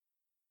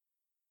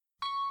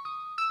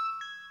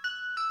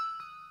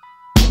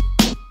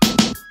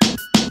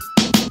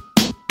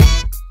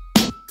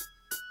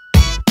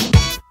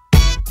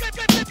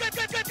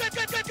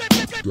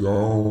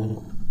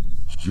Don't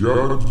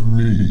judge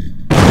me.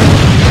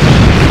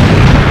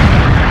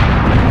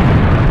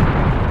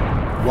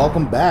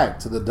 Welcome back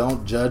to the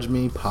Don't Judge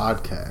Me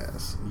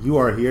podcast. You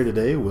are here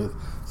today with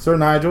Sir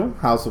Nigel,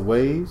 House of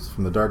Waves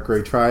from the Dark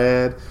Gray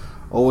Triad.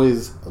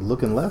 Always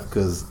looking left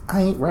because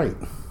I ain't right.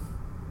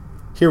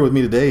 Here with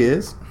me today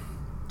is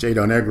J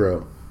Don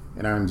Negro,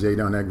 and I'm J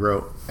Don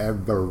Negro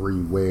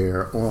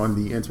everywhere on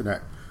the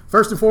internet.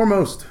 First and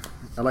foremost,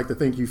 I'd like to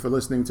thank you for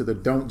listening to the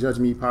Don't Judge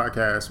Me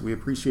podcast. We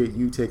appreciate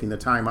you taking the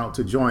time out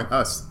to join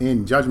us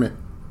in judgment.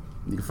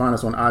 You can find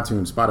us on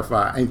iTunes,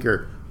 Spotify,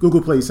 Anchor,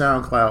 Google Play,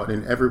 SoundCloud,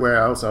 and everywhere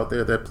else out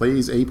there that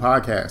plays a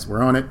podcast.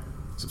 We're on it.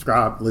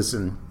 Subscribe,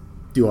 listen,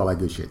 do all that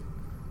good shit.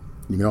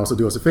 You can also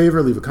do us a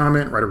favor, leave a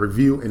comment, write a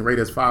review, and rate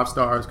us 5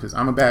 stars, because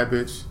I'm a bad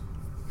bitch.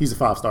 He's a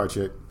 5-star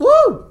chick.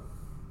 Woo!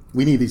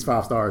 We need these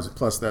 5 stars,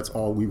 plus that's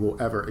all we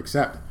will ever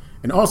accept.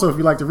 And also, if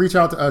you'd like to reach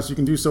out to us, you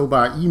can do so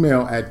by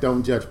email at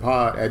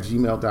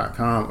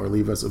don'tjudgepod@gmail.com or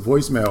leave us a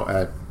voicemail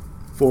at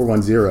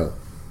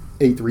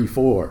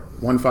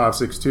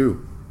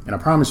 410-834-1562. And I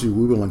promise you,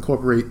 we will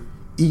incorporate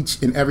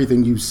each and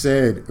everything you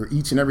said or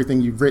each and everything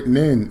you've written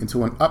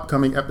into an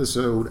upcoming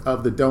episode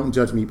of the Don't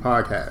Judge Me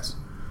podcast.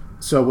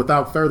 So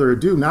without further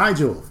ado,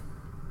 Nigel,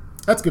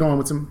 let's get on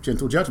with some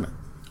gentle judgment.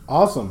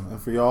 Awesome.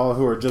 And for y'all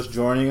who are just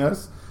joining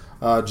us,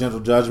 gentle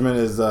judgment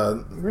is,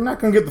 we're not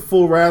going to get the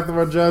full wrath of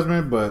our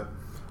judgment, but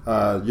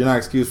you're not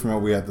excused from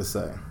what we have to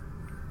say.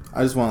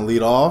 I just want to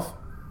lead off.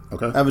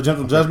 Okay. I have a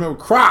gentle judgment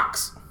with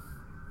Crocs.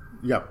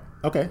 Yep.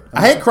 Okay.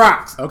 I hate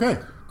Crocs. Okay.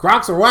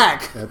 Crocs are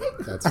whack.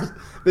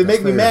 They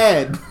make me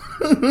mad.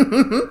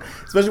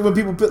 Especially when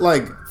people put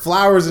like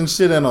flowers and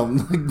shit in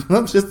them.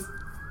 I'm just...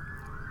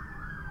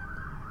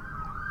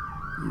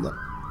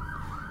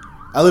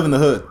 I live in the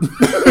hood.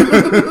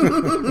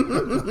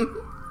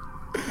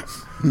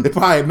 They're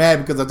probably mad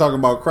because I'm talking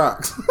about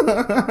Crocs.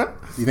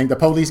 You think the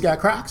police got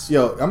Crocs?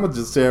 Yo, I'm going to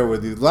just share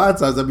with you. A lot of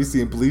times I be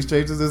seeing police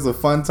chases. It's a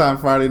fun time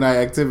Friday night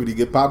activity.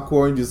 Get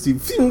popcorn, you see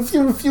phew,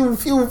 phew, phew,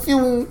 phew,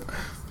 phew.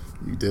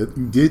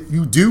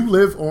 You do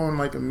live on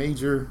like a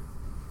major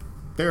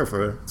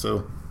thoroughfare,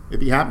 so it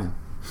be happening.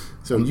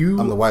 So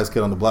I'm the whitest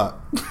kid on the block.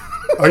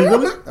 Are you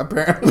really?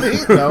 Apparently,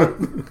 no.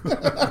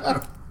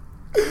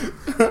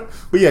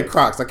 But yeah,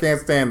 Crocs. I can't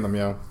stand them,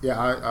 yo.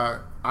 Yeah,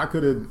 I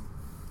could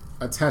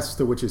attest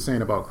to what you're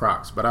saying about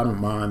Crocs, but I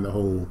don't mind the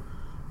whole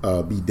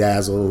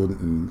bedazzled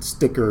and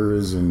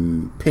stickers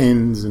and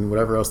pins and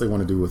whatever else they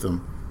want to do with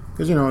them,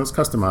 because it's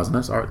customizing.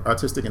 That's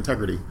artistic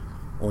integrity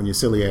on your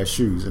silly ass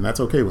shoes, and that's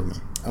okay with me.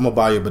 I'm gonna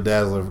buy you a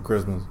bedazzler for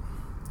Christmas.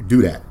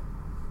 Do that.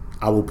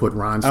 I will put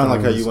rhinestones. I don't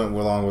like how you went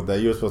along with that.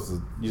 You're supposed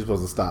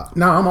to stop.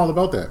 No, I'm all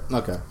about that.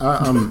 Okay.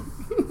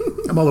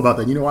 I'm all about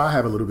that. You know what I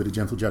have a little bit of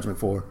gentle judgment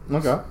for?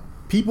 Okay.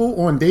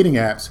 People on dating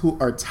apps who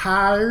are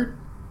tired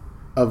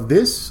of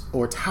this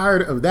or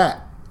tired of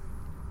that,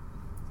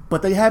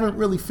 but they haven't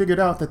really figured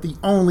out that the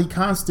only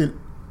constant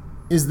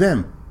is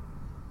them.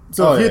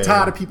 So if you're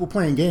tired of people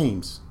playing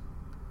games,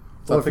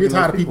 or if you're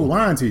tired of people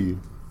lying to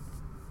you,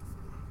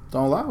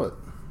 don't allow it.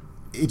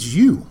 It's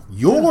you.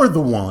 You're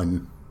the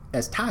one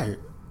that's tired.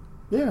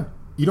 Yeah.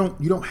 You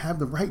don't have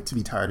the right to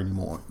be tired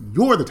anymore.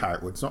 You're the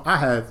tired one. So I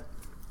have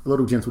a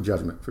little gentle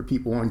judgment for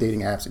people on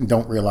dating apps and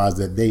don't realize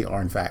that they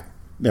are in fact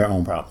their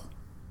own problem.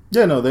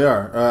 Yeah, no, they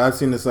are. I've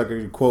seen this like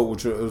a quote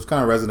which it was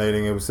kind of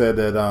resonating. It was said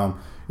that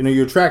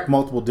you attract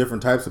multiple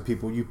different types of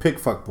people. You pick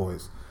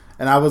fuckboys,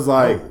 and I was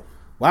like,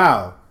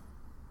 wow,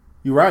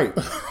 you're right.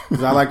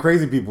 Because I like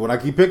crazy people, and I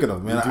keep picking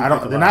them. And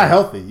they're not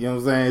healthy. You know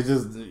what I'm saying? It's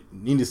just you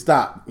need to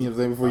stop. You know what I'm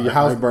saying? Before your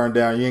house burned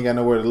down, you ain't got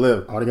nowhere to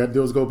live. All you got to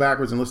do is go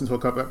backwards and listen to a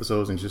couple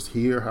episodes and just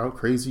hear how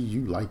crazy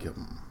you like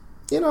him.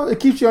 It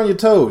keeps you on your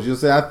toes. You know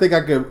what I'm saying? I think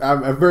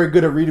I'm very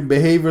good at reading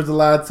behaviors a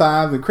lot of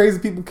times, and crazy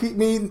people keep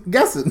me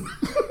guessing.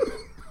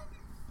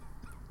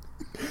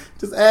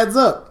 Just adds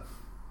up.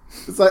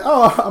 It's like,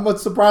 oh, I'm going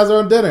to surprise her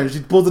on dinner. And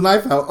she pulls a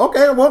knife out.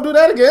 Okay, I won't do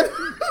that again.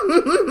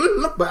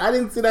 But I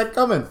didn't see that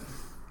coming.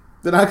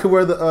 Then I could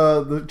wear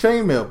the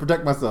chainmail,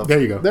 protect myself. There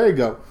you go.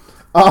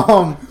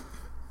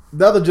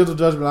 The other gentle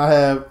judgment I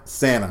have,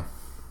 Santa.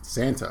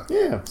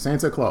 Yeah.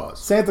 Santa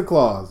Claus. Okay.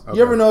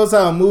 You ever notice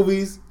how in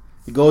movies,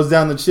 he goes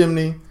down the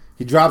chimney,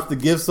 he drops the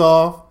gifts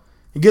off,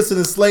 he gets in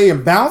his sleigh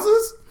and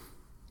bounces?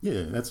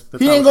 Yeah, that's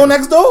he didn't go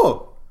next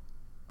door.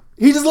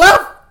 He just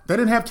left. They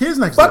didn't have kids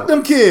next door. Fuck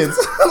them kids.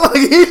 Like,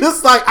 he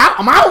just like,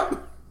 I'm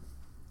out.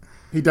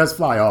 He does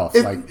fly off.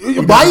 He doesn't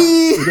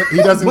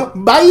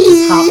bye.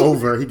 Just hop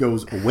over. He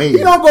goes away. He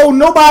don't go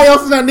nobody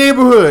else in that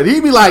neighborhood. He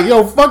be like,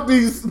 yo, fuck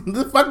these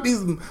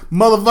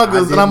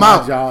motherfuckers, and I'm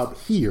out. Job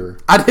here.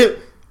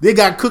 They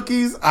got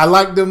cookies. I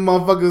like them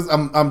motherfuckers.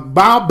 I'm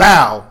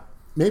bow.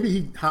 Maybe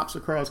he hops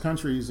across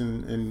countries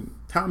and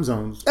time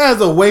zones. That's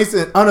a waste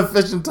of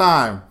inefficient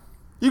time.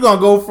 You're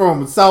gonna go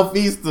from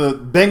southeast to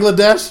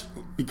Bangladesh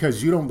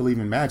because you don't believe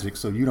in magic,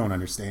 so you don't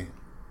understand.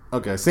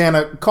 Okay,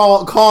 Santa,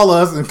 call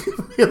us and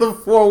get the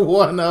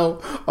 410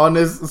 on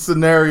this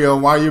scenario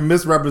why you're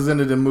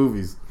misrepresented in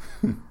movies.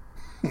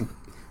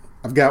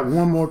 I've got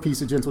one more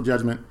piece of gentle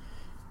judgment,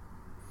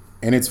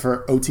 and it's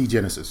for OT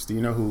Genesis. Do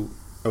you know who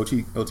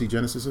OT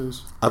Genesis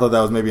is? I thought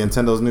that was maybe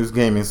Nintendo's new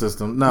gaming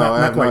system. No,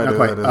 I have not quite. no idea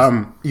what that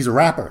is. He's a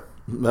rapper.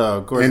 No,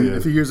 of course And he a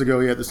is. few years ago,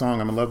 he had the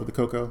song "I'm in Love with the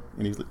Cocoa,"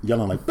 and he's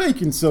yelling like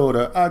 "Baking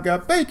soda, I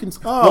got baking."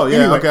 Oh,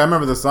 yeah, okay, I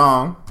remember the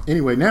song.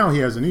 Anyway, now he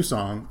has a new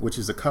song, which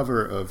is a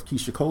cover of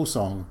Keisha Cole's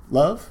song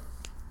 "Love."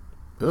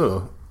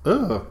 Ugh.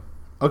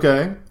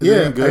 Okay. Is Yeah,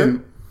 it any good?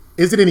 and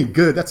is it any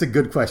good? That's a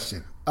good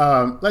question.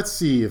 Let's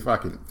see if I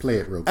can play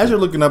it real quick. As you're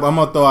looking up, I'm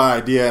gonna throw an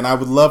idea, and I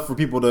would love for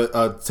people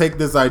to take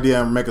this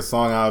idea and make a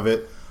song out of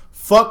it.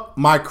 Fuck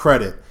my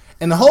credit,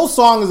 and the whole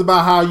song is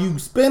about how you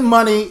spend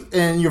money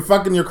and you're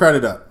fucking your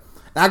credit up.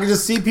 And I can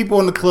just see people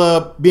in the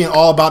club being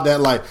all about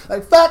that life,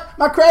 like fuck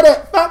my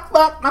credit, fuck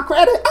my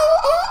credit.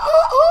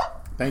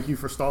 Thank you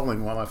for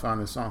stalling while I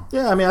found this song.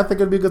 Yeah, I mean, I think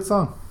it'd be a good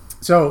song.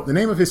 So the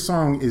name of his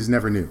song is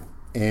 "Never Knew,"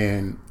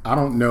 and I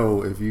don't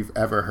know if you've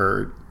ever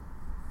heard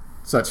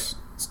such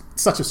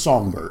a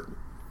songbird.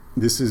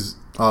 This is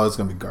Oh, it's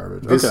gonna be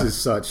garbage. this Okay. is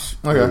such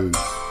Okay. a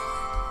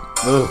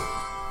Ugh.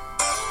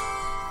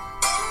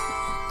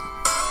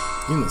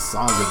 Even the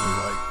song gets me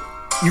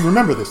like. You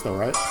remember this though,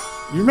 right?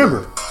 You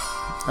remember it.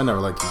 I never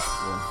liked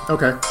Keisha before.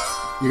 Okay.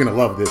 You're gonna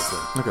love this thing.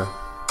 Okay.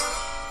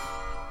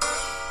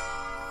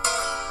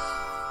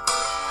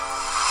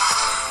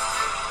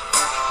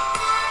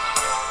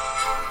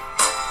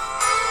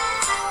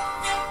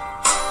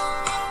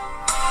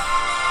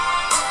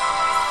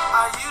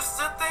 I used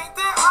to think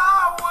that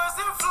I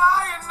wasn't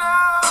fly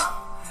enough,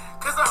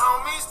 'cause the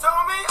homies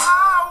told me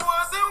I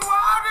wasn't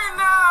wild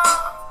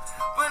enough.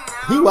 But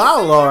now He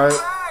wild, Lord.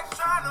 back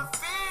trying to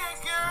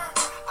figure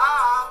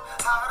out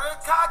how to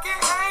cock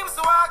and aim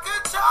so I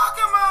could chalk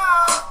him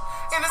up.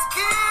 And it's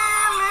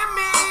killing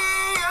me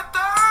a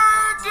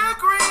third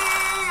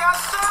degree. I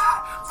shot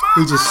my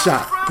He just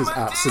shot from his a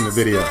ops in the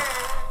video. distance.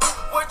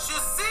 What you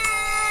see,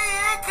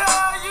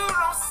 'cause you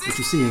don't see What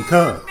you see in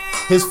Cub.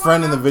 His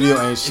friend in the video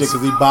ain't shit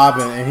because he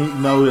bobbing and he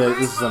know that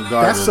this is some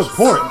garbage. That's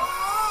support.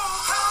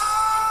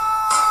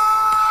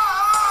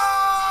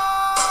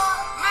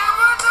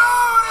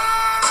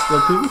 Yo,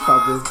 can you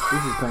stop this?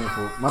 This is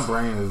painful. My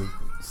brain is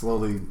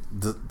slowly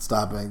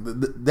stopping.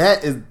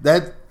 That is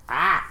that.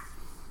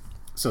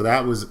 So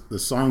that was the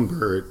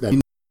songbird that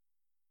He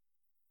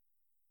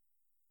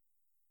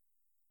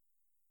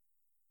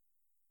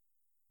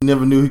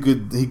never knew he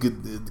could.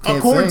 Can't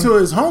according sing. to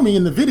his homie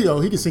in the video,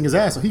 he could sing his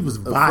ass off. He was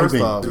First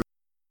vibing. off,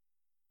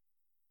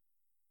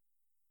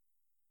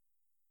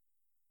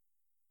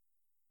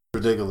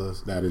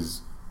 ridiculous. That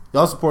is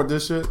Y'all support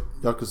this shit?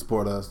 Y'all can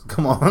support us.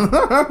 Come on.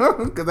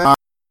 'Cause that-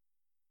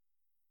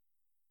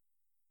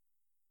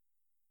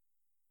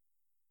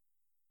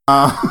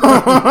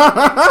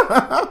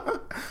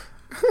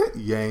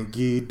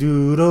 Yankee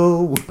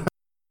Doodle.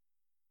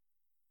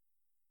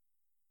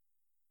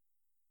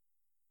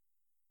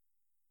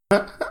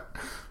 That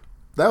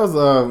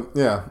was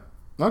yeah.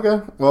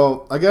 Okay.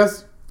 Well, I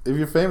guess if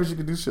you're famous, you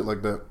can do shit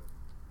like that.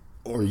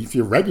 or if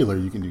you're regular,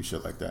 you can do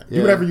shit like that. Yeah.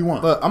 Do whatever you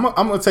want. Look, I'm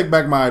gonna take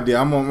back my idea.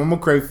 I'm gonna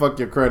create "Fuck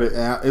Your Credit,"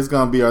 and it's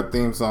gonna be our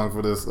theme song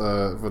for this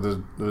for For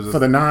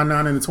the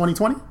 9-9 in the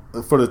 2020?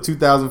 for the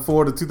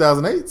 2004 to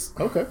 2008s.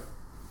 Okay.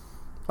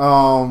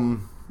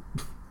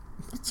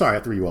 Sorry, I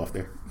threw you off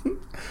there.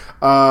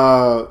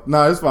 No,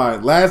 it's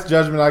fine. Last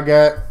Judgment I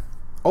got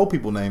old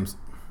people names.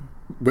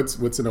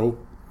 What's an old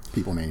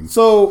people name?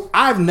 So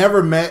I've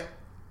never met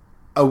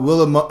a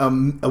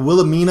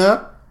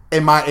Wilhelmina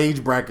in my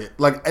age bracket.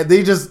 Like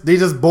they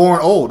just born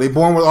old. They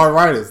born with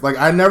arthritis. Like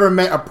I never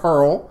met a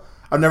Pearl.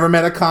 I've never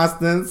met a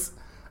Constance.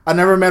 I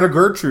never met a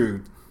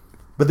Gertrude.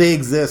 But they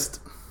exist.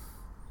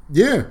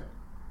 Yeah.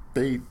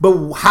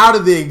 But how do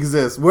they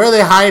exist? Where are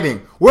they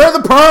hiding? Where are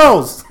the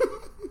Pearls?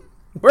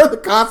 Where are the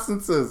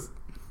Constances?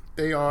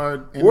 They are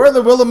Where are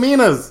the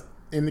Wilhelminas?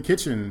 in the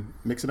kitchen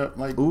mixing up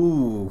like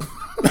Ooh.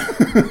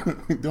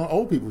 doing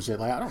old people shit.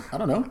 Like I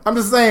don't know. I'm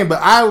just saying, but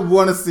I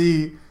want to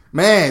see,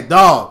 man,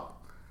 dog.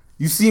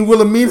 You seen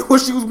Wilhelmina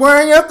what she was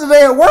wearing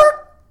yesterday at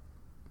work?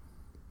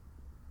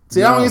 See,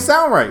 that don't even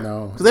sound right.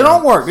 No. Because they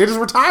don't work. They just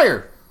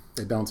retire.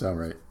 It don't sound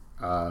right.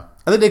 I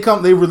think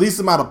they release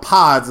them out of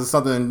pods or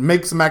something and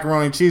make some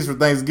macaroni and cheese for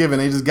Thanksgiving.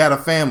 They just got a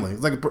family.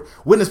 It's like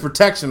witness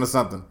protection or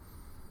something.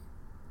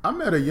 I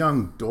met a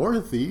young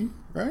Dorothy,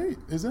 right?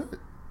 Is that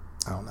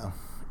I don't know.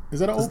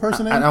 an old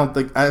person name?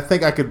 I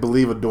think I could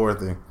believe a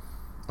Dorothy.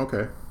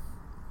 Okay.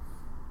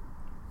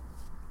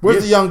 Where's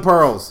Yeah. the young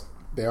Pearls?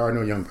 There are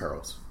no young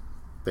pearls.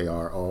 They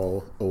are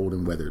all old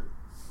and weathered.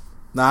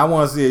 Now I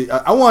want to see.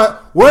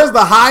 Where's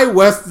the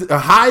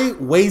high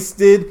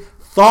waisted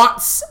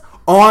thoughts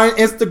on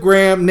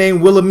Instagram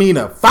named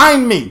Wilhelmina?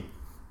 Find me,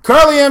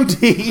 Curly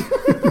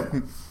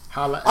MD.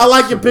 Holla I at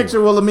like your boy.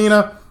 picture,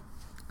 Wilhelmina.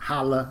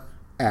 Holla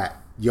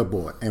at your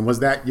boy. And was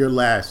that your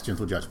last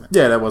gentle judgment?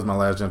 Yeah, that was my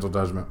last gentle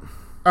judgment.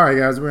 All right,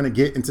 guys, we're going to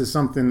get into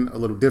something a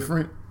little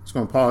different. Just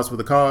going to pause for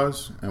the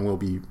cause, and we'll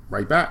be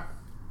right back.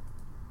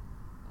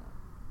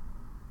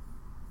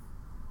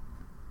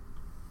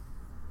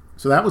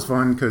 So that was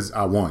fun because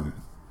I won.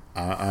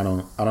 I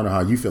don't know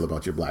how you feel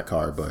about your black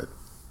card, but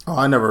Oh,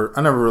 I never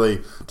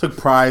really took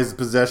prized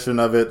possession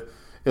of it.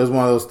 It was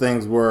one of those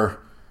things where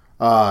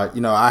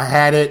I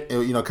had it,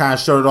 kind of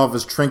showed it off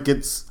as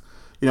trinkets.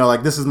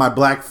 Like, this is my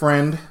black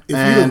friend. If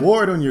and you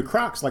wore it on your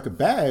Crocs like a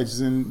badge,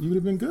 then you would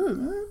have been good,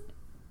 man.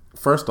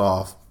 First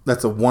off,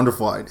 that's a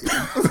wonderful idea.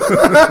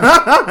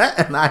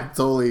 And I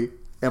totally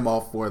am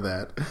all for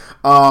that.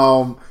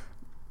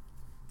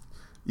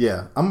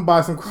 Yeah, I'm going to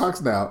buy some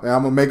Crocs now. And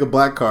I'm going to make a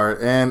black card.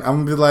 And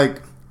I'm going to be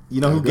like,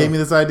 who gave me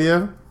this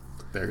idea?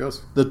 There it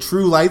goes. The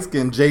true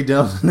light-skinned J.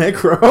 Del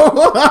Negro.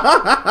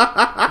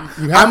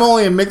 I'm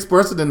only a mixed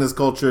person in this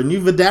culture, and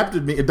you've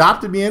adopted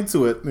me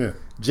into it. Yeah.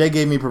 Jay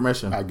gave me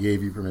permission. I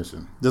gave you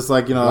permission. Just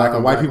like,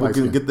 white people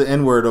can get the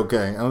N-word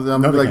okay. I'm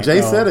No, like,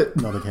 Jay said it.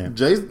 No, they can't.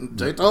 Jay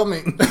told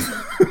me.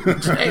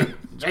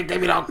 Jay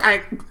gave me the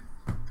okay.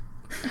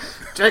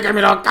 Jay gave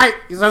me the okay.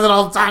 He says it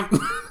all the time.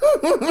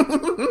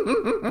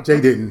 Jay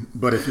didn't,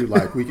 but if you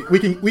like,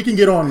 we can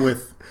get on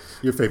with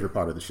your favorite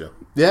part of the show.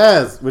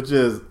 Yes, which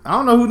is, I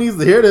don't know who needs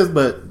to hear this,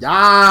 but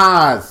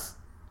yes,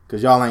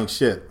 because y'all ain't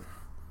shit.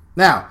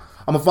 Now,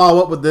 I'm going to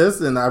follow up with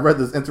this, and I read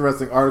this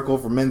interesting article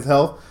from Men's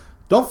Health.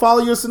 Don't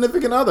follow your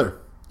significant other.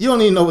 You don't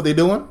need to know what they're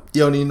doing.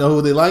 You don't need to know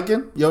who they're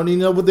liking. You don't need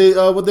to know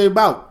what they're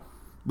about,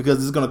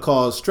 because it's going to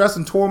cause stress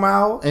and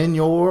turmoil in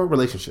your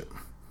relationship.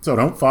 So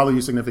don't follow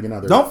your significant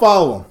other. Don't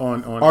follow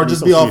them. On or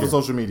just be off of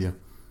social media.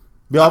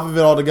 Be off of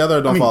it altogether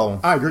or don't follow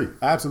them. I agree.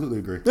 I absolutely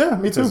agree. Yeah,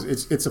 me too.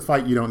 It's a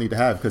fight you don't need to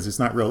have because it's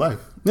not real life.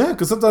 Yeah,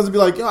 because sometimes it'd be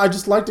like, I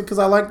just liked it because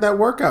I liked that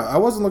workout. I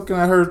wasn't looking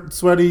at her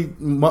sweaty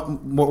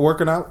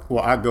working out.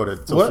 Well, I go to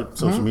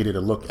social media to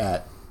look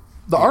at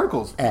the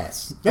articles.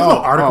 Ass. There's no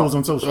articles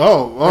on social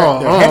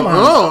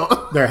media.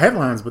 There are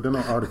headlines, but there are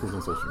no articles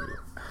on social media.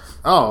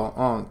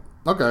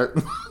 Okay.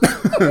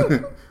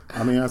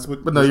 I mean, that's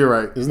what. But no, you're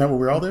right. Isn't that what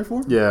we're all there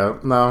for? Yeah.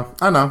 No,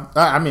 I know.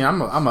 I mean,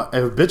 I'm a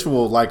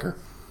habitual liker.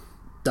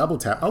 Double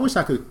tap. I wish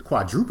I could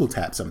quadruple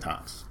tap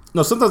sometimes.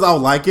 No, sometimes I'll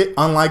like it,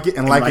 unlike it,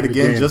 and like it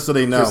again, just so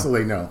they know. Just so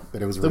they know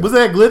that it was real. Was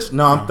that a glitch?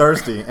 No, I'm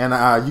thirsty, and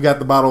you got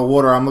the bottle of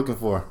water I'm looking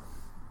for.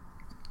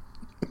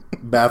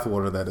 Bath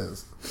water, that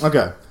is.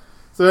 Okay.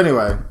 So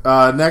anyway,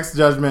 next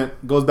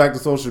judgment goes back to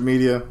social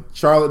media.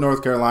 Charlotte,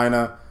 North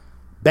Carolina.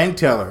 Bank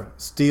teller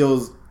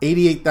steals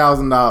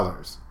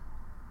 $88,000.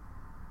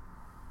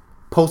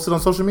 Posted on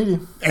social media.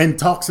 And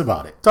talks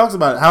about it. Talks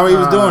about it, how he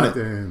was doing it.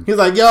 Damn. He's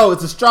like, yo,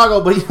 it's a struggle,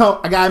 but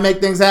I got to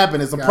make things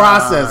happen. It's a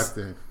process.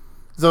 Damn.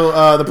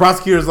 So the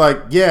prosecutor's like,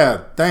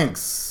 yeah,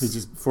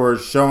 thanks for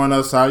showing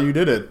us how you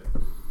did it.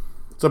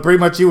 So pretty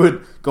much he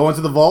would go into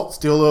the vault,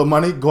 steal a little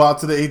money, go out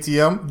to the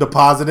ATM,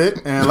 deposit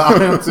it, and allow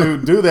him to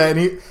do that.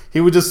 And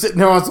he would just sit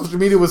there on social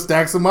media with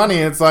stacks of money.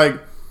 And it's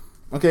like,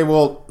 okay,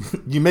 well,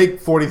 you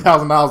make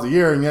 $40,000 a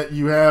year, and yet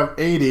you have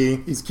 80.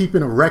 He's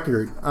keeping a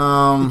record.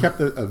 He kept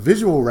a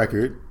visual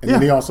record, and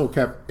then he also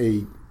kept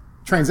a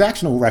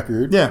transactional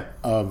record. Yeah.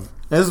 And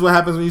this is what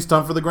happens when you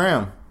stunt for the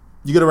gram.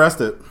 You get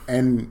arrested.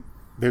 And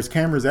there's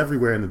cameras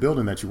everywhere in the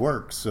building that you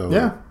work, so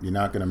you're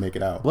not going to make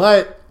it out.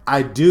 But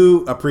I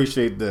do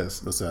appreciate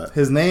this. What's that?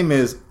 His name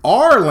is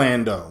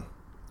Arlando.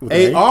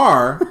 ARLANDO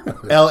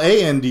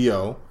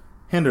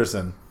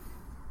Henderson.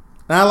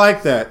 And I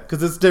like that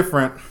because it's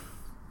different.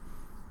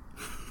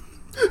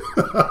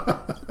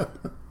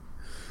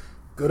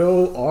 Good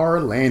old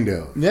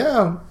Orlando.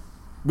 Yeah.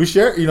 We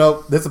share,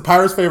 that's a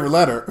pirate's favorite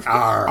letter.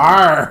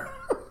 R.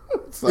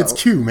 So, it's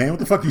Q, man. What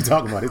the fuck are you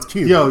talking about? It's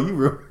Q. Yo, you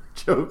real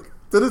joke.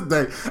 To this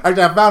day.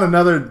 Actually, I found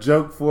another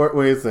joke for it.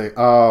 Wait a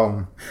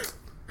second.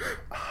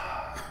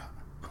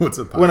 What's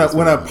a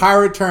when a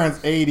pirate turns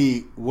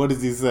 80, what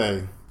does he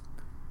say?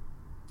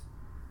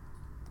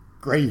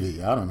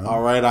 Gravy. I don't know.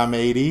 All right, I'm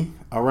 80.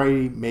 All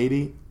right,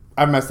 matey.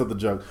 I messed up the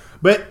joke.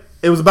 But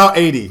it was about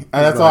 80.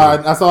 That's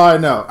all I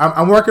know.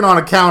 I'm working on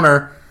a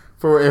counter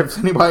for if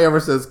anybody ever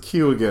says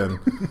Q again.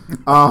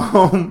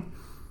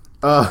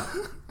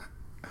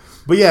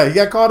 But yeah, he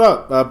got caught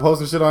up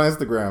posting shit on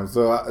Instagram.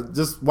 So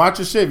just watch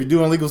your shit. If you're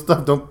doing illegal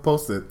stuff, don't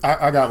post it.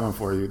 I got one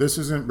for you. This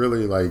isn't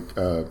really like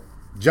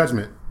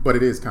judgment, but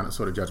it is kind of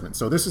sort of judgment.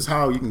 So this is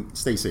how you can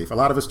stay safe. A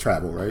lot of us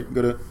travel, right? You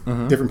go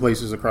to different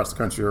places across the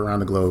country, around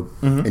the globe,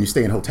 and you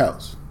stay in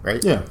hotels,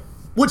 right? Yeah.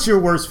 What's your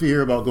worst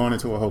fear about going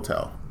into a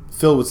hotel?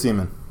 Filled with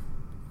semen.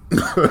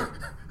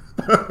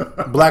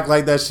 Black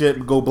light that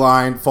shit, go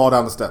blind, fall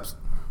down the steps.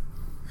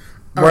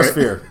 Worst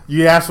fear.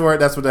 You ask for it,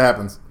 that's what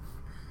happens.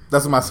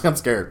 That's what I'm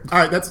scared. All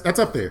right, that's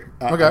up there.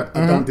 Okay.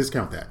 I don't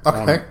discount that.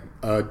 Okay.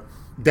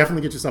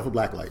 Definitely get yourself a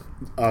black light.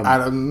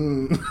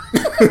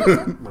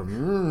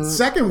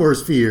 Second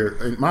worst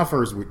fear, my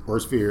first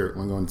worst fear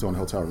when going into a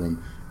hotel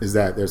room is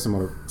that there's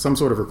some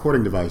sort of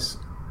recording device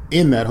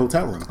in that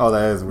hotel room. Oh,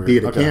 that is weird. Be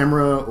it a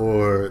camera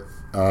or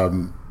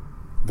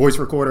voice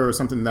recorder or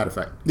something to that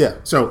effect. Yeah.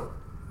 So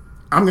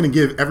I'm going to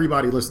give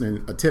everybody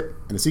listening a tip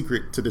and a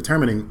secret to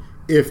determining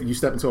if you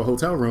step into a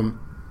hotel room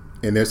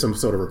and there's some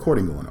sort of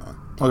recording going on.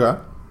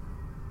 Okay.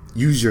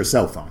 Use your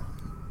cell phone.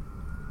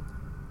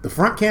 The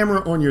front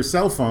camera on your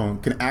cell phone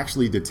can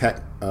actually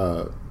detect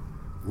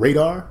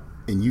radar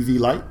and UV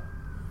light.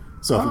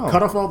 So if you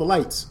cut off all the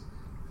lights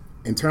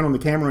and turn on the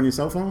camera on your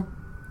cell phone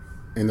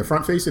in the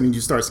front facing and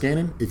you start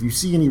scanning, if you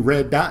see any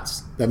red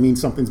dots, that means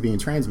something's being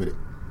transmitted.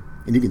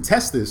 And you can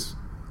test this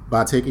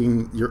by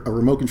taking a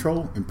remote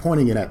control and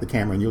pointing it at the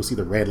camera, and you'll see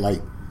the red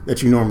light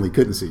that you normally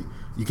couldn't see.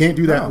 You can't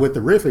do that with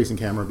the rear-facing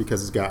camera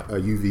because it's got a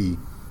UV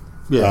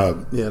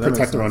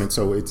protector on it,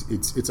 so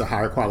it's a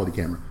higher quality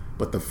camera.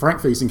 But the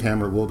front-facing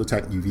camera will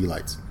detect UV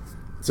lights.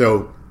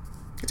 So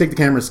take the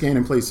camera, scan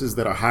in places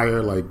that are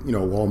higher, like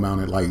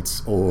wall-mounted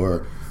lights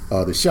or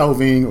the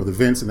shelving or the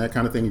vents and that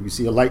kind of thing. If you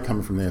see a light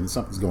coming from there, then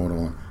something's going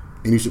on,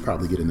 and you should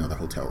probably get another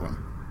hotel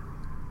room.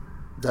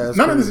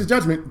 None of this is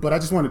judgment, but I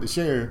just wanted to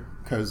share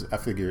because I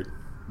figured,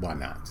 why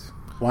not?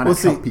 Why not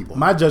help people?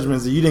 My judgment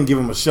is that you didn't give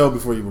them a show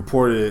before you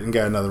reported it and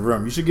got another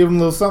room. You should give them a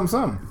little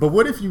something. But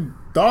what if you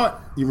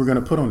thought you were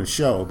going to put on a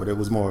show, but it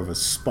was more of a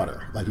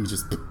sputter? Like you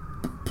just...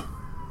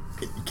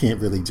 You can't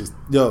really just...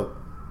 Yo,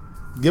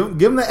 give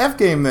them the F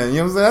game then. You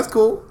know what I'm saying? That's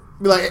cool.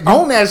 Be like,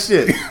 own that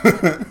shit.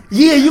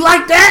 Yeah, you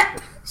like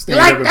that? You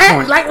like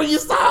that? You like what you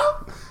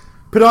saw?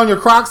 Put on your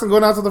Crocs and go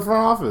down to the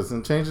front office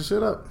and change the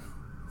shit up.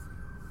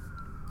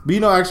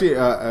 But actually,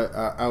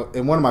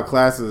 in one of my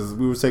classes,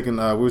 we were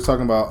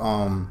talking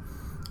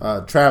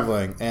about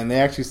traveling, and they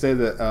actually say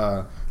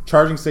that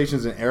charging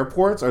stations in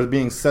airports are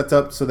being set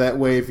up so that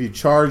way if you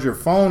charge your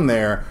phone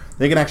there,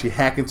 they can actually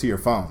hack into your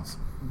phones.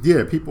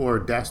 Yeah, people are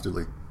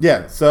dastardly.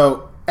 Yeah,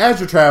 so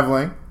as you're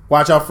traveling,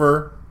 watch out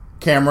for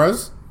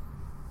cameras,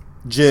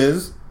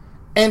 jizz,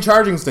 and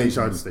charging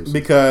stations.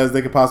 Because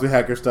they could possibly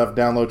hack your stuff,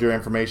 download your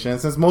information.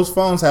 And since most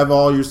phones have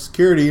all your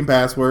security and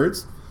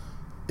passwords,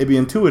 it'd be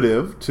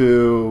intuitive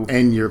to...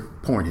 And your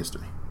porn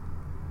history.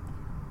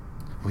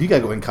 Well, you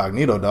gotta go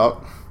incognito,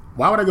 dog.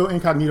 Why would I go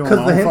incognito on my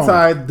own phone? Because the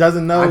hentai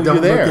doesn't know you're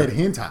there. I don't look at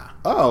hentai.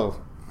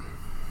 Oh.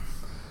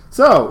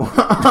 So,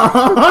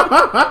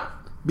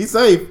 be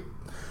safe.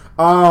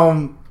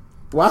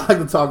 Well, I like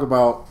to talk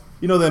about,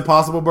 the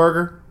Impossible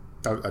Burger?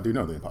 I do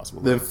know the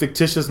Impossible Burger. The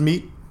fictitious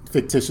meat?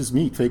 Fictitious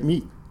meat, fake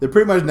meat. They're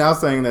pretty much now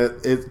saying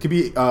that it could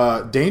be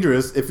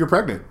dangerous if you're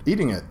pregnant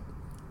eating it.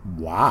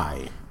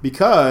 Why?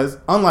 Because,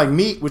 unlike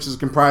meat, which is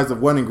comprised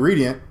of one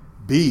ingredient,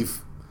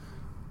 beef,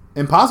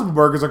 Impossible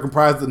Burgers are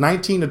comprised of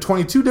 19 to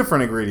 22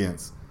 different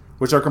ingredients,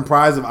 which are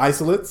comprised of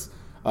isolates,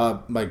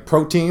 like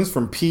proteins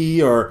from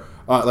pea or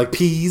like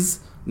peas,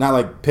 not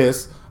like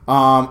piss,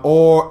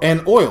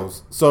 and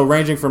oils. So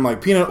ranging from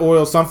like peanut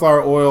oil,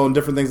 sunflower oil, and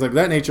different things like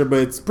that nature. But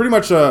it's pretty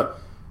much the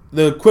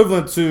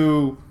equivalent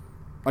to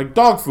like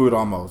dog food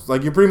almost.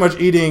 Like you're pretty much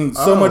eating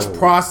so much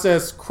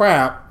processed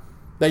crap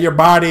that your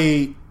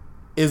body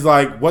is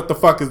like, what the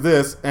fuck is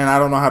this? And I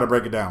don't know how to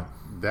break it down.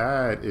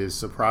 That is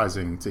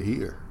surprising to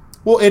hear.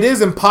 Well, it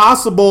is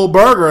Impossible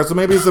Burger, so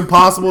maybe it's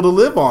impossible to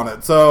live on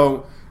it.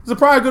 So it's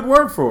probably a good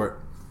word for it.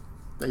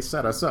 They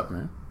set us up,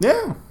 man.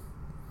 Yeah.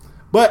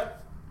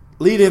 But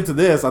lead into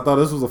this, I thought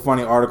this was a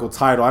funny article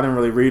title. I didn't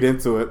really read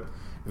into it.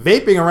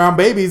 Vaping around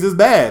babies is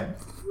bad.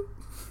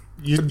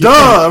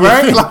 Duh,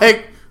 right?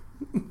 Like,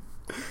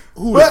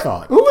 who would have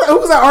thought? Who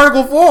was that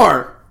article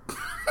for?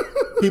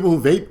 People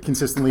who vape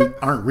consistently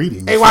aren't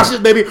reading. Hey, watch this,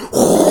 baby.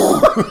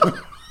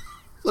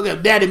 Look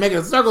at daddy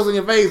making circles in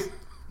your face.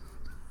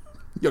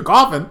 You're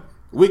coughing,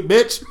 weak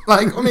bitch.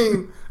 Like, I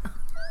mean,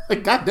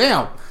 like,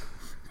 goddamn.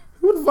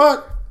 Who the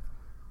fuck?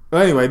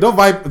 But anyway, don't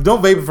vape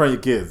in front of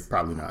your kids.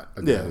 Probably not.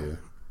 Yeah.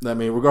 I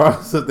mean,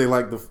 regardless if they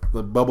like the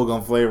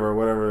bubblegum flavor or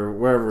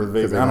whatever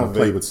it's vaping. I don't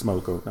play with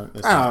smoke.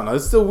 I don't know.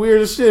 It's still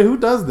weird as shit. Who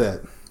does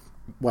that?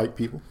 White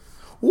people.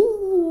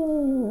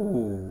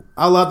 Ooh.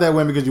 I love that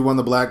win because you won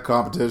the black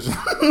competition.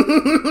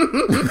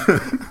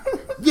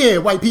 Yeah,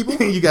 white people.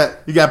 you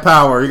got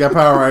power. You got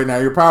power right now.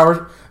 Your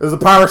power. It was a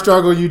power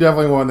struggle. You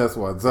definitely won this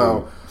one.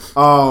 So,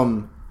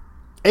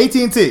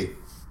 AT&T.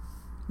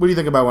 What do you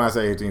think about when I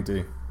say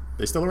AT&T?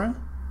 They still around?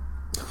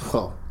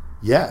 Well,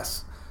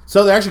 yes.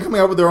 So they're actually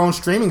coming out with their own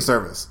streaming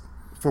service.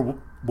 For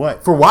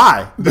what? For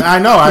why? I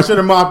know. I should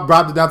have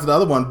brought it down to the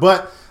other one,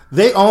 but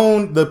they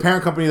own the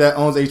parent company that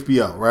owns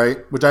HBO, right?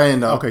 Which I didn't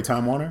know. Okay,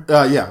 Time Warner.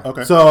 Yeah.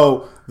 Okay.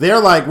 So they're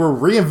like, we're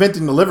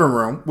reinventing the living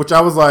room, which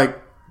I was like,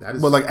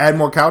 well, like add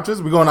more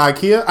couches. We go to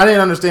IKEA. I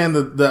didn't understand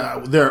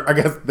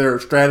their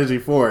strategy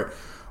for it,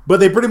 but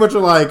they pretty much are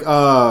like,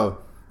 we're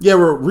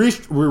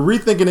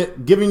rethinking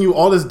it, giving you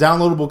all this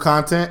downloadable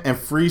content and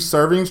free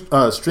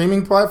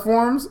streaming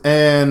platforms,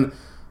 and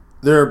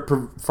they're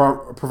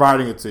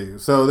providing it to you.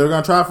 So they're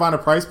going to try to find a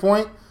price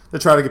point to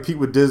try to compete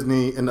with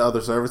Disney and the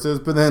other services.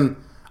 But then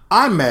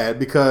I'm mad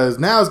because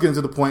now it's getting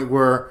to the point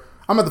where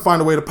I'm going to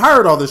find a way to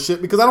pirate all this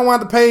shit because I don't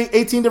want to pay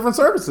 18 different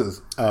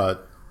services.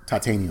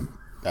 Titanium.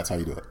 That's how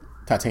you do it.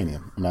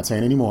 Titanium. I'm not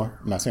saying any more.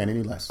 I'm not saying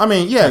any less. I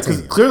mean, yeah,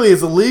 because clearly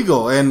it's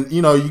illegal. And,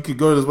 you could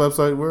go to this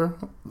website where...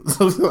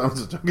 I'm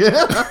just joking.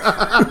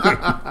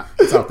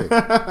 It's out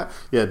there.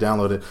 Yeah,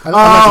 download it.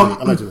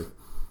 Allegedly.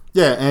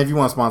 Yeah, and if you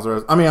want to sponsor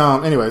us. I mean,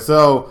 anyway,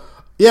 so...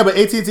 Yeah, but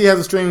AT&T has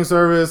a streaming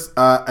service.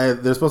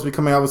 They're supposed to be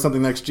coming out with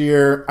something next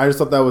year. I just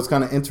thought that was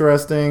kind of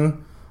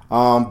interesting.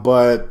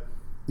 But...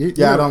 I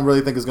don't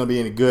really think it's going to be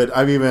any good.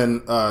 I've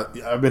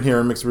been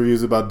hearing mixed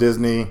reviews about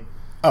Disney...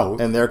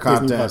 and their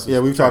content. Yeah,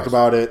 we've talked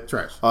about it.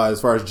 Trash.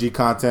 As far as G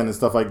content and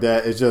stuff like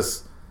that. It's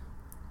just,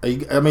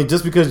 I mean,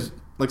 just because,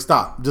 like,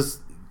 stop.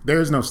 Just There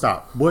is no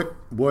stop.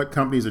 What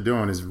companies are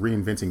doing is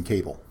reinventing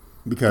cable.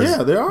 Because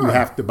Yeah, they are. you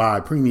have to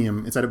buy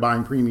premium. Instead of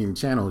buying premium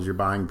channels, you're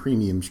buying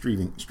premium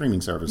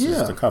streaming services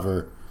Yeah. to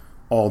cover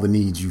all the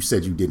needs you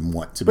said you didn't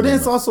want to. But then begin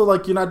it's with. also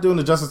like you're not doing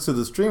the justice to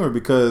the streamer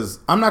because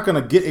I'm not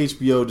going to get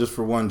HBO just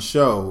for one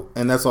show,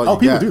 and that's all you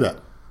people got. do that.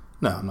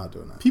 No, I'm not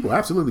doing that. People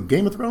absolutely.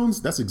 Game of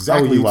Thrones. That's I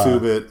exactly will why.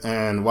 YouTube it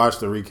and watch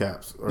the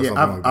recaps or Yeah,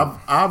 something like that.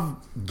 I've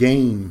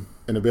gained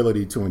an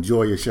ability to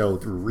enjoy a show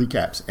through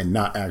recaps and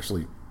not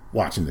actually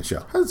watching the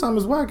show. Half the time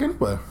is whack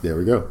anyway. There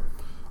we go.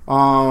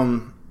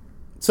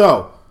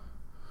 So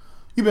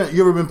you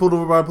ever been pulled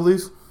over by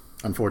police?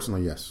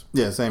 Unfortunately, yes.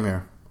 Yeah, same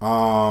here.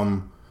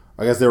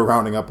 I guess they were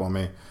rounding up on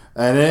me.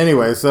 And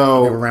anyway,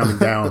 so They were rounding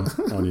down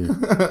on you.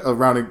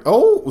 rounding.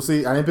 Oh, well,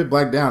 see, I didn't put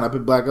black down. I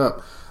put black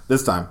up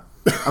this time.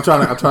 I'm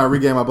trying to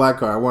regain my black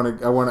card. I want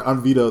to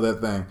unveto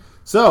that thing.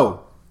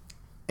 So,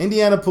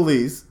 Indiana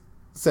police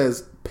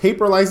says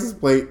paper license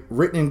plate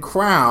written in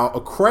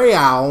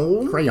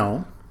crayon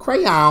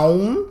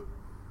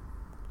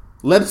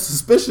led to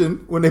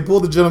suspicion when they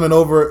pulled the gentleman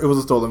over. It was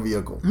a stolen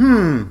vehicle.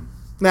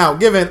 Now,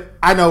 given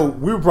I know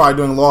we were probably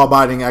doing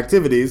law-abiding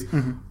activities,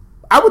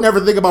 I would never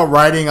think about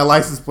writing a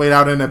license plate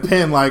out in a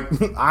pen like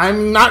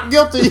I'm not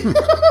guilty.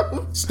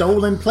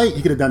 Stolen plate.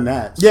 He could have done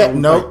that. Yeah,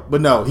 Stolen no, plate.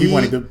 but no, he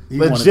legit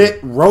wanted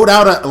wrote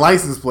out a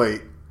license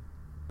plate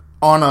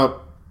on a.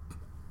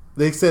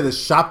 They said a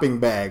shopping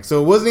bag,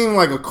 so it wasn't even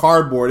like a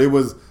cardboard. It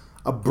was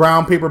a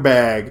brown paper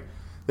bag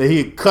that he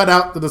had cut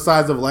out to the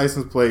size of a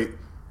license plate,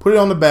 put it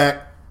on the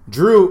back,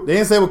 drew. They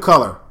didn't say what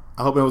color.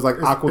 I hope it was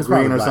like aqua it's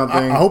probably green or black.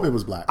 something. I hope it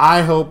was black.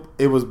 I hope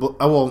it was.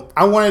 Well,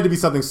 I wanted it to be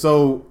something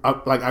so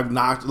like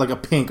a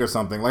pink or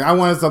something. Like I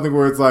wanted something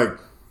where it's like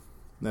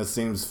that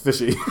seems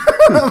fishy.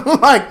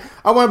 Like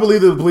I want to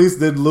believe that the police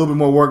did a little bit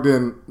more work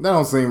than that.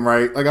 Don't seem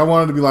right. Like I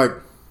wanted to be like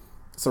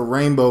it's a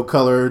rainbow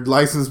colored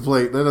license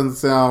plate. That doesn't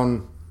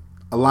sound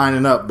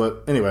aligning up.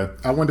 But anyway,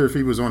 I wonder if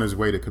he was on his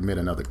way to commit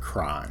another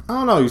crime. I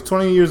don't know. He's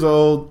 20 years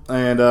old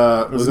and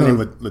Was his name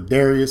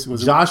Ladarius?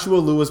 Was it? Joshua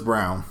Lewis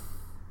Brown.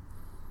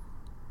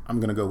 I'm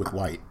gonna go with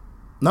white.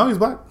 No, he's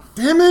black.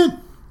 Damn it!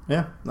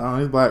 Yeah, no,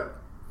 he's black.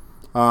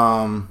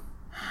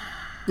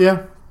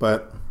 Yeah,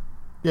 but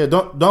yeah,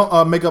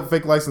 don't make up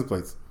fake license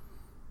plates.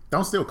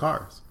 Don't steal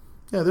cars.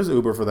 Yeah, there's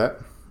Uber for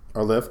that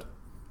or Lyft.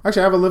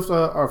 Actually, I have a Lyft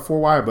or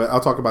 4Y, but I'll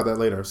talk about that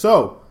later.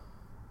 So,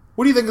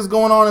 what do you think is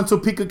going on in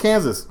Topeka,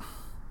 Kansas?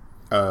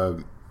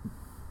 They're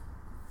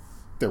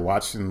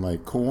watching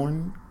like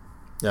corn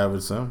Yeah, I would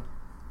assume.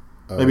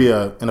 Maybe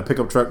in a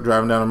pickup truck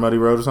driving down a muddy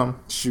road or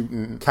something.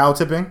 shooting. Cow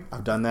tipping.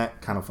 I've done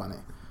that. Kind of funny.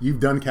 You've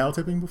done cow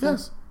tipping before?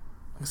 Yes.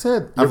 Like I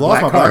said, Your I've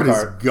lost my black is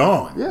card.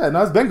 gone. Yeah,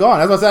 no, it's been gone.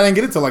 That's why I said I didn't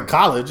get it till like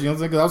college. You know what I'm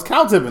saying? Because I was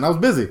cow tipping. I was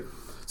busy.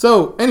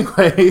 So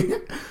anyway,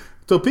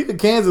 Topeka,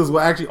 Kansas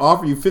will actually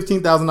offer you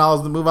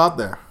 $15,000 to move out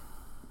there.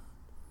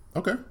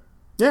 Okay.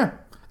 Yeah.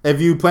 If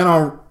you plan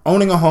on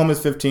owning a home, it's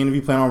 15. If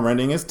you plan on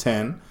renting, it's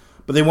 10.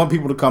 But they want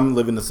people to come and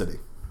live in the city.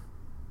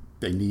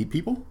 They need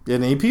people. They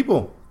need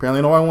people.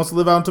 Apparently, nobody wants to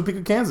live out in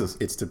Topeka, Kansas.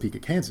 It's Topeka,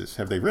 Kansas.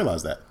 Have they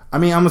realized that? I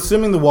mean, I'm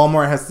assuming the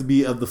Walmart has to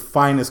be of the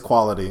finest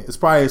quality. It's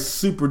probably a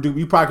super duper.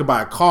 You probably could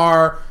buy a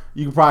car.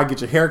 You could probably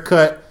get your hair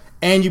cut,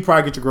 and you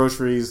probably get your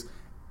groceries,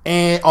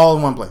 and all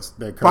in one place.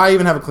 Probably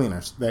even have a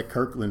cleaners. That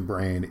Kirkland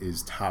brand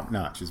is top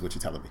notch, is what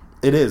you're telling me.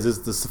 It is. It's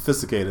the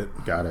sophisticated.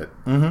 Got it.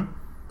 Mm-hmm.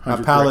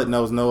 My palate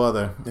knows no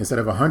other. Instead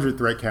of 100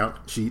 thread count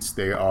sheets,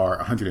 there are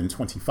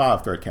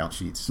 125 thread count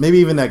sheets. Maybe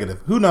even negative.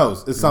 Who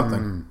knows? It's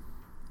something.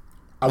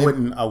 I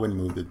wouldn't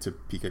move to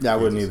Topeka. Yeah, I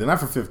wouldn't either.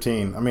 Not for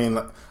 15. I mean,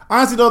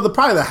 honestly though,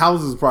 probably the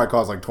houses probably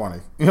cost like 20.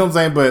 You know what I'm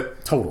saying?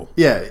 But Total.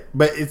 yeah,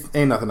 but it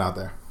ain't nothing out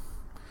there.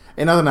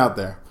 Ain't nothing out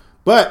there.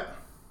 But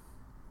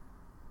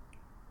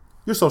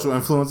you're a social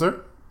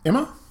influencer. Am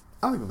I?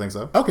 I think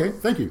so. Okay,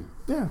 thank you.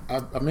 Yeah.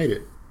 I made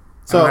it.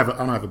 So I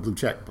don't have a blue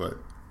check, but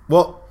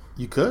well,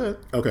 you could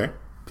okay.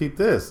 peep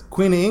this.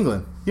 Queen of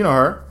England. You know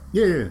her.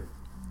 Yeah.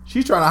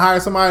 She's trying to hire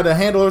somebody to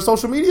handle her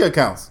social media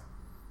accounts.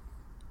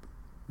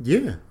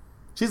 Yeah.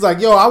 She's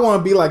like, yo, I want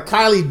to be like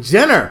Kylie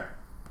Jenner.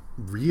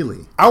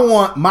 Really? I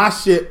want my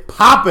shit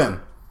popping.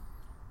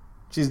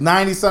 She's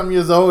 90-something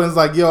years old and it's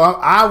like, yo,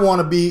 I want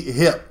to be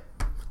hip.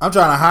 I'm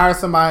trying to hire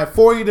somebody,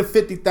 40 to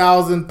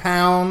 50,000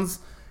 pounds.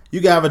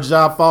 You got to have a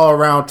job, follow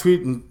around,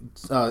 tweet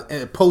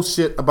and post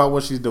shit about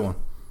what she's doing.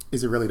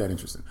 Is it really that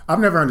interesting? I've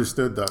never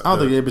understood the. I don't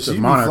think it, but she be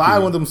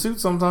flying with them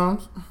suits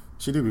sometimes.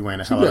 She do be wearing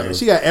the hell out of those.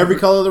 She got every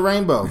color of the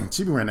rainbow.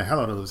 She be wearing the hell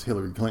out of those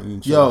Hillary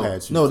Clinton Yo,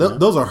 pad suits. no,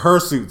 those are her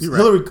suits. Right.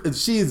 Hillary,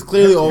 she's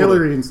clearly older.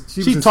 Hillary,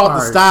 she taught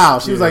the style.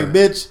 She was like,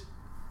 bitch,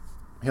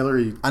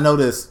 Hillary. I know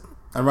this.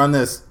 I run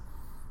this.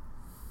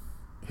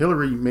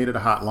 Hillary made it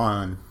a hot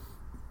line.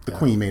 The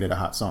Queen made it a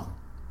hot song.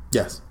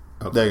 Yes.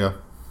 Okay. There you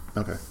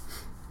go. Okay.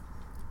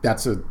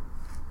 That's a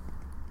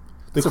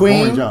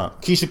Queen, boring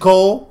job. Keisha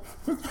Cole,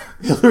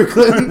 Hillary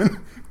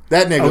Clinton,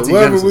 that nigga, O.T.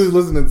 whoever Genesis. we was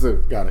listening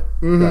to. Got it.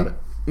 Got it.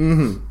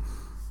 Mm-hmm.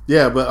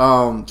 Yeah, but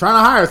trying to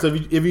hire. So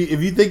if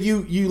you think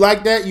you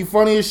like that, you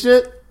funny as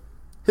shit,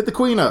 hit the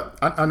Queen up.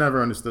 I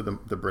never understood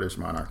the British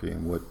monarchy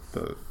and what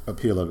the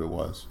appeal of it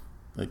was.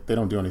 Like, they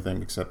don't do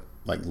anything except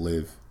like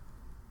live.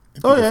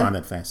 And Oh, people yeah. find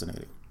that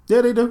fascinating.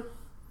 Yeah, they do.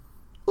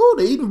 Oh,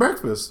 they eating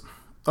breakfast.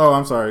 Oh,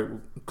 I'm sorry.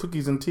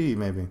 Cookies and tea,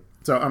 maybe.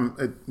 So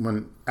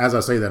as I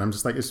say that, I'm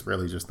just like, it's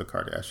really just the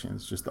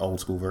Kardashians, just the old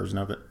school version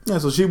of it. Yeah,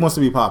 so she wants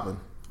to be popping.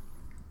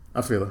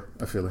 I feel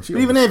her. She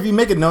But even if you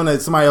make it known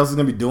that somebody else is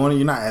going to be doing it,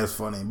 you're not as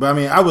funny. But I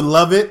mean, I would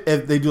love it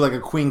if they do like a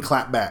queen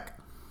clap back.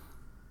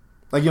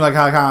 Like, you know, like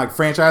how kind of like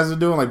franchises are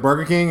doing, like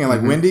Burger King and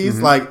like Wendy's.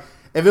 Like,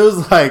 if it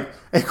was like,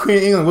 hey, Queen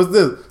of England, what's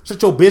this?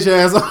 Shut your bitch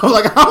ass up.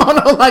 Like, I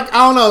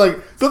don't know.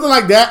 Like, something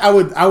like that,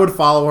 I would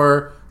follow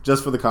her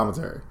just for the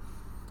commentary.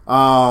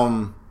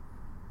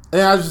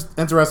 Yeah, it's just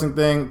interesting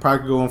thing. Probably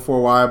could go in for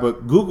a while,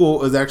 but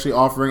Google is actually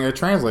offering a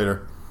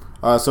translator.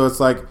 So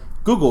it's like,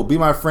 Google, be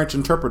my French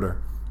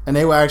interpreter. And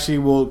they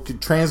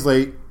could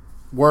translate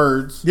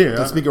words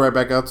and speak it right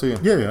back out to you.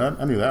 Yeah,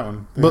 I knew that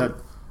one.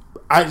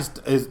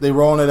 They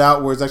rolling it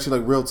out where it's actually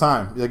like real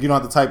time. Like, you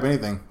don't have to type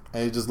anything,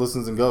 and it just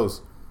listens and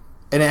goes,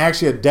 and it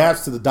actually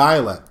adapts to the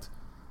dialect.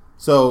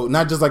 So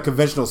not just like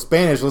conventional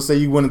Spanish. Let's say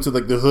you went into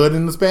like the hood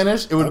in the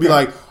Spanish, it would be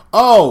like,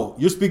 oh,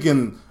 you're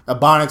speaking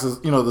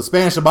Ebonics, you know, the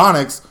Spanish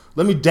Ebonics.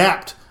 Let me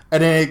dapt,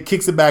 and then it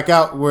kicks it back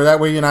out where that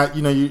way you're not,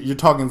 you know, you're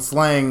talking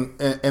slang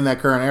in that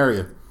current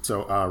area.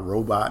 So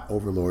robot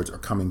overlords are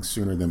coming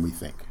sooner than we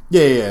think.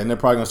 Yeah, and they're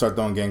probably gonna start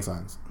throwing gang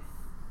signs.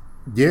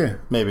 Yeah,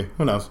 Maybe,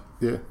 who knows?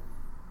 yeah.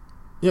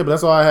 Yeah, but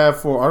that's all I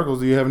have for articles.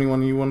 Do you have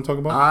anyone you want to talk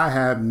about? I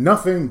have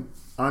nothing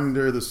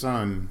under the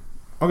sun.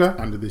 Okay.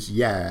 Under this,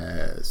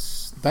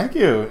 yes. Thank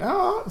you.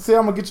 Oh, see,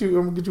 I'm gonna get you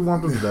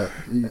warmed up to that.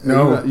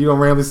 No. you're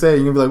gonna randomly say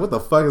it. You're gonna be like, "What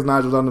the fuck is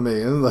Nigel done to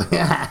me?" And it's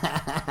like,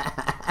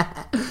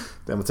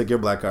 then I'm gonna take your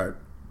black card.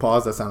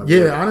 Pause. That sounded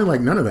weird. I didn't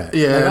like none of that.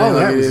 Yeah, like, all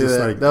that was yeah, just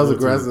like that was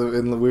aggressive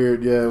and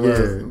weird. Yeah, it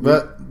was.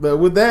 But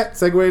with that,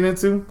 segueing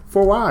into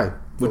for why,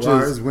 which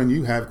is when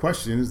you have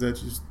questions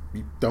that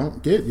you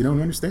don't get, you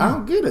don't understand. I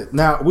don't get it.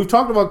 Now we've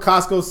talked about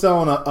Costco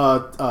selling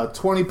a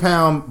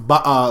 20-pound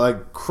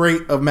like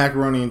crate of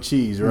macaroni and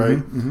cheese,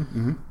 right?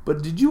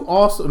 But did you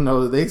also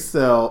know that they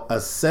sell a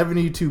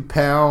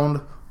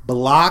 72-pound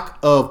block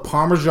of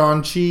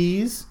Parmesan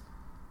cheese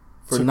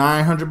for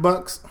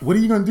 $900? What are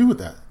you going to do with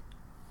that?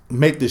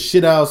 Make the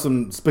shit out of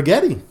some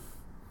spaghetti.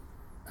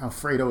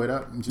 Alfredo it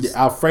up. And just,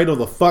 Alfredo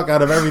the fuck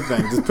out of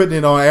everything. Just putting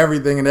it on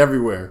everything and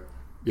everywhere.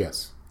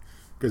 Yes.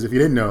 Because if you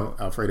didn't know,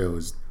 Alfredo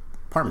is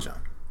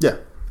Parmesan. Yeah.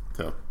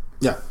 So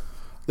Yeah.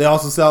 They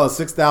also sell a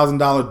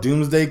 $6,000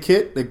 Doomsday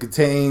Kit that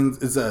contains,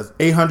 it says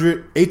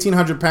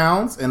 1,800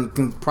 pounds and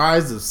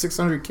comprised of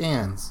 600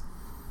 cans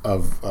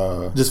of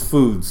just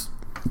foods.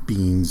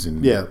 Beans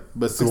and Yeah,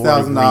 but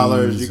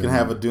 $6,000 you can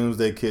have a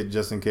Doomsday Kit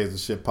just in case the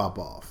shit pop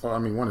off. Well, I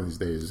mean, one of these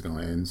days is going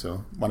to end,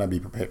 so why not be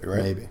prepared,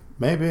 right?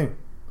 Maybe.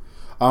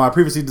 I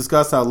previously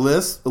discussed how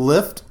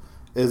Lyft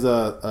is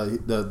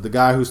the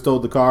guy who stole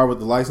the car with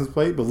the license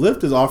plate, but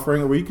Lyft is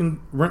offering it where you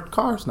can rent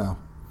cars now.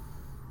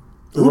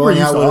 Uber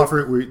used to offer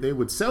it where they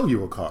would sell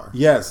you a car.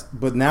 Yes,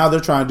 but now they're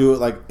trying to do it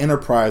like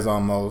enterprise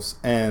almost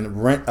and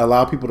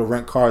allow people to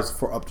rent cars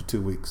for up to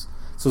 2 weeks.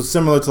 So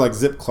similar to like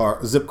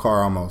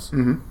Zipcar almost.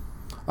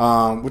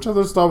 Which I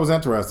just thought was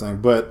interesting,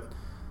 but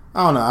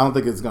I don't know. I don't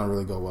think it's gonna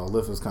really go well.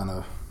 Lyft is kind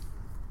of.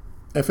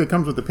 If it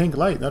comes with the pink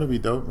light, that'll be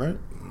dope, right?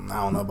 I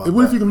don't know about that.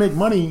 What if you can make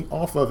money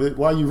off of it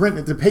while you rent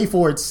it to pay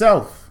for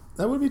itself?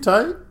 That would be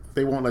tight.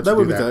 They won't let That you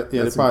would do be that. tight.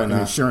 Yeah, That's they probably an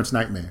not. insurance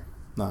nightmare.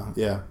 No,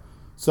 yeah.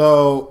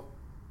 So,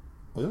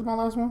 was this my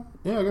last one?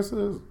 Yeah, I guess it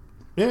is.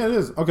 Yeah, it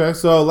is. Okay,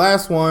 so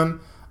last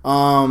one,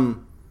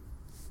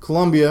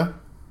 Columbia,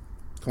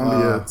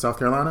 South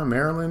Carolina,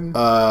 Maryland,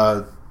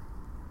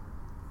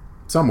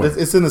 somewhere.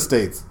 It's in the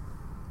States.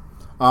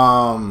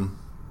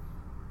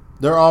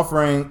 They're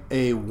offering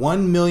a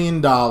 $1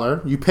 million,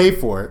 you pay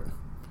for it,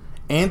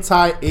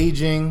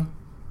 anti-aging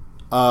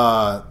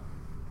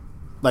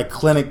like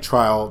clinic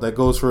trial that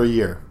goes for a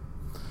year.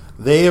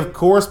 They have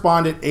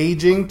corresponded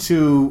aging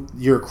to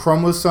your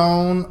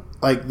chromosome.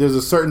 Like there's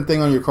a certain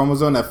thing on your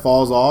chromosome that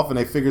falls off, and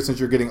they figure since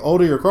you're getting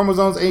older, your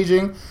chromosome's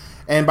aging,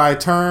 and by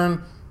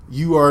turn,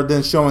 you are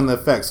then showing the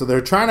effects. So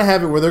they're trying to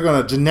have it where they're going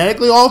to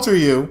genetically alter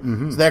you,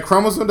 so that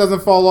chromosome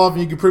doesn't fall off,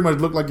 and you can pretty much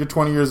look like you're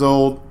 20 years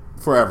old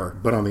forever.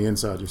 But on the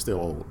inside, you're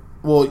still old.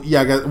 Well,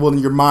 yeah. Well,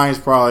 your mind's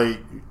probably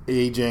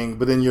aging,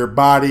 but then your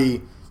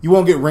body, you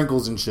won't get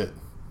wrinkles and shit.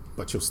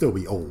 But you'll still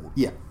be old.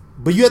 Yeah,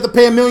 but you have to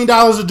pay $1 million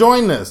to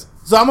join this.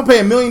 So I'm gonna pay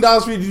 $1 million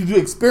for you to do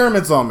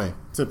experiments on me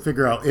to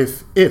figure out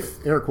if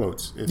air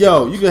quotes. If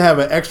you could have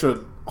an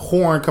extra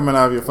horn coming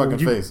out of your fucking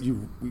face.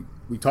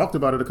 We talked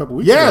about it a couple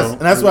weeks ago. Yes,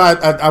 and that's why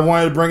I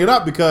wanted to bring it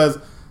up because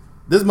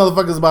this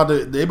motherfucker's about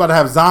to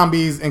have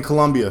zombies in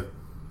Colombia.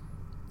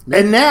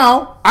 And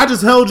now I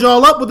just held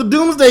y'all up with the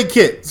Doomsday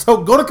Kit. So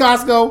go to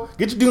Costco,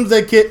 get your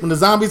Doomsday Kit. When the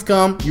zombies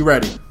come, you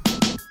ready.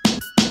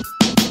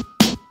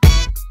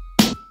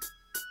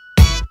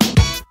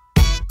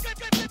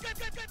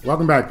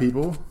 Welcome back,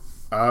 people.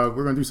 We're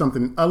going to do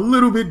something a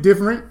little bit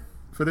different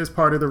for this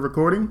part of the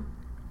recording.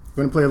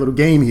 We're going to play a little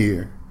game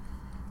here.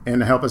 And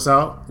to help us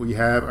out, we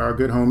have our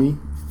good homie,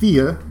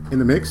 Thea, in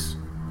the mix.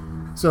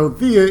 So,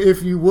 Thea,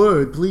 if you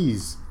would,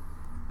 please,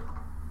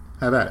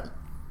 have at it.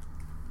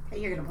 Hey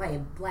you're going to play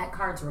Black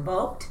Cards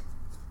Revoked.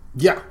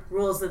 Yeah.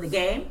 Rules of the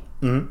game.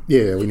 Yeah, we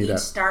You need each that.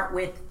 start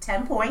with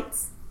 10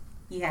 points.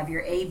 You have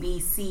your A, B,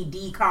 C,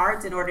 D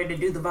cards in order to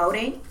do the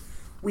voting.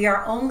 We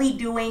are only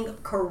doing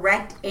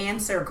correct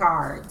answer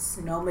cards.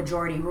 No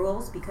majority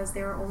rules because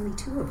there are only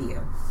 2 of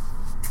you.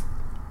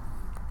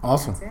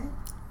 Awesome. That's it.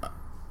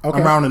 Okay.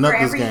 I'm rounding up For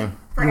this every- game.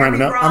 For You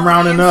rounding every up? wrong I'm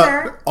rounding up.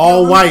 answer,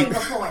 All you're white.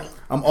 losing a point.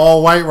 I'm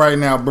all white right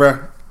now,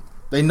 bruh.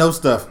 They know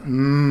stuff.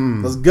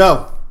 Let's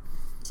go.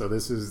 So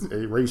this is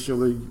a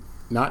racially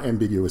not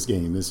ambiguous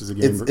game. This is a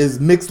game It's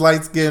mixed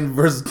light skin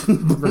versus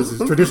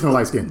versus traditional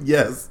light skin.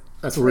 Yes.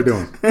 That's what we're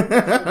doing.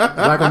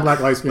 Black on black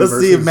light skin. Let's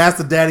versus... see if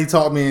Master Daddy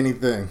taught me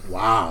anything.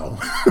 Wow.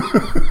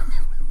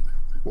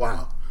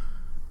 Wow.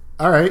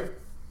 All right.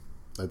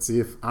 Let's see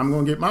if I'm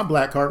going to get my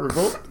black card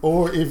revoked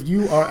or if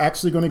you are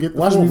actually going to get the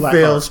Watch full me black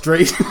fail card.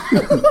 straight.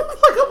 Like I'm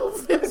gonna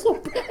fail so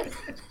bad.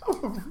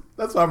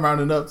 That's why I'm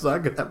rounding up so I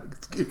can have an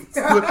excuse.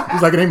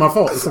 It's like it ain't my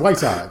fault. It's the white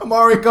side. I'm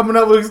already coming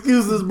up with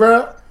excuses,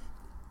 bruh.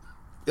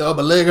 Yo,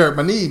 my leg hurt.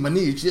 My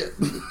knee, shit.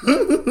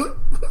 You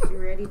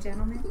ready,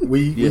 gentlemen?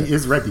 We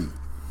is ready.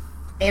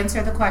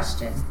 Answer the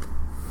question.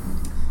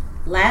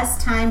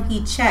 Last time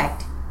he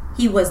checked,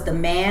 he was the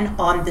man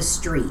on the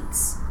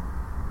streets.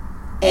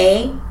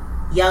 A.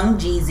 Young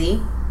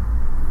Jeezy.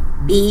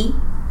 B.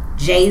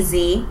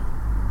 Jay-Z.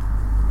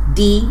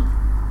 D.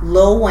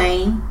 Lil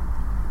Wayne.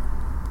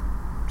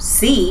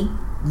 C.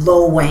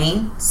 Lil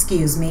Wayne,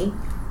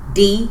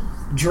 D.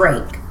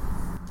 Drake.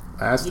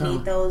 Last You need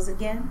time. those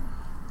again?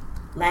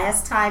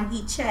 Last time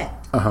he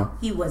checked, Uh-huh.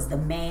 he was the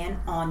man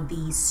on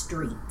these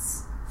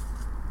streets.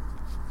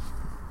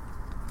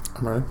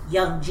 I'm ready.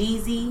 Young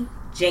Jeezy,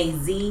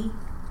 Jay-Z,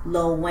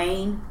 Lil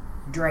Wayne,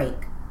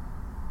 Drake.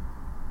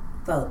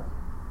 Vote.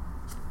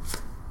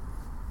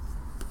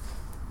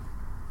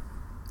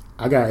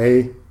 I got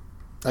A.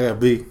 I got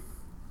B.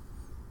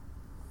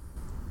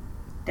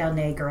 Del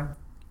Negro.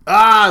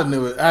 I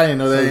knew it. I didn't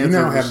know that So you answer.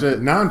 now for have shit.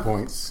 9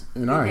 points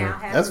in our Now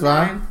hand. have That's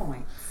 9 fine.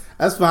 points.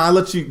 That's fine. I'll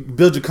let you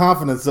build your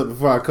confidence up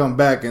before I come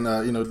back and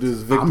do this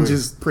victory. I'm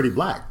just pretty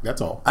black. That's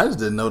all. I just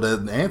didn't know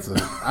that answer.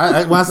 When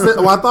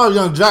I thought of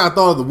Young Jock, I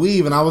thought of the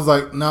weave, and I was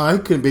like, no, he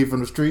couldn't be from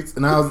the streets.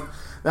 And I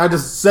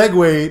just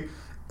segued,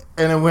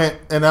 and it went,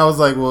 and I was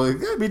like, well, it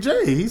gotta be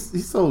Jay. He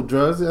sold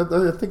drugs.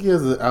 I think he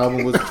has an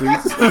album with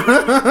streets.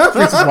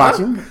 Streets is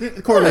watching.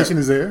 The correlation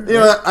is there. You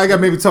know, I got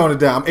maybe toned it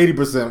down. I'm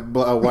 80%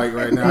 white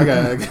right now.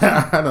 I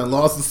done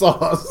lost the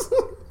sauce.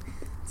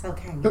 It's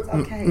okay. It's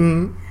okay.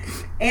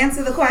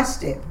 Answer the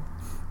question.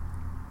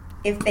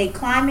 If they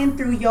climb in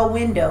through your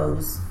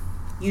windows,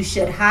 you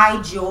should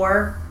hide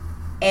your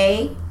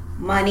A.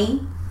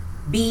 Money.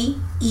 B.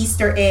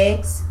 Easter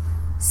eggs.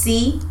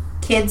 C.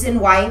 Kids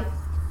and wife.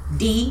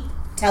 D.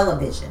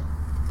 Television.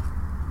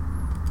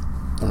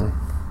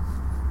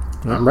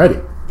 I'm ready.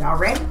 Y'all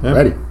ready?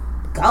 Ready.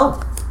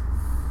 Go.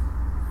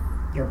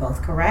 You're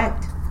both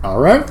correct. All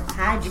right.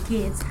 Hide your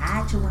kids.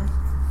 Hide your wife.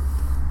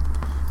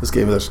 This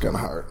game is actually kind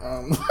of hard.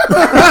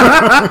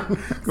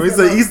 When he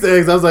said Easter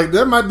eggs, I was like,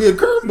 that might be a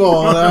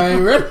curveball. I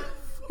ain't ready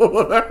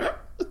for.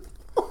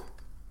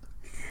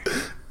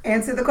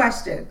 Answer the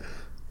question.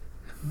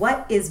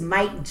 What is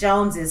Mike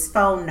Jones's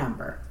phone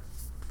number?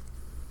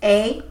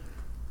 A.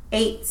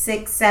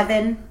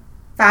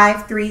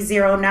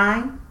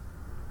 867-5309.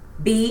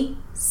 B.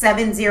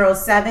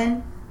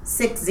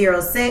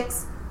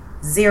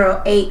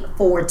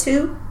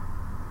 707-606-0842.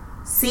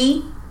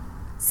 C.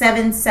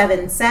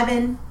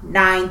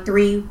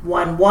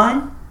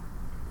 777-9311.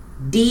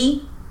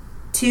 D.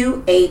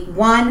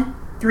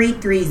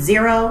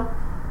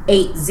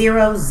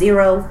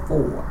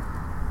 281-330-8004.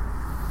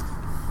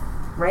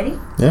 Ready?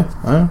 Yeah,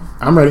 I am.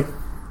 I'm ready.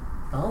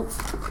 Oh.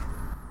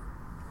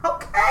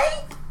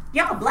 Okay.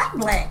 Y'all black.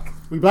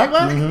 We black?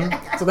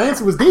 So the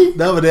answer was D.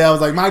 The other day, I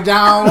was like, Mike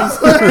Jones.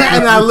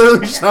 And I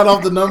literally shut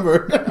off the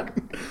number.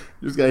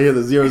 You just got to hear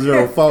the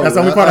 004. That's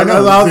the only part I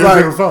know, I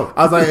was 004.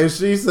 like, if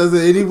she says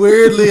it any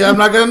weirdly, I'm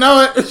not going to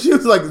know it. She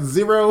was like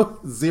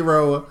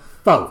 004.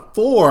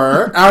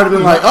 Four. I would have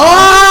been like,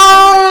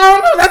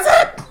 oh, that's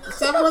it.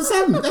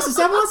 717. That's a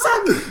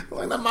 717.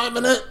 Like, that might have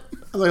been it.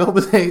 I was like, I hope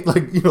it ain't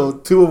like,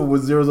 two of them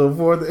with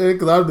 004 at the end,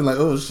 because I would have been like,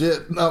 oh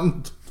shit.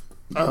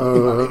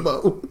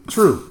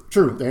 True.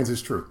 The answer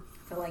is true.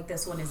 I feel like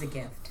this one is a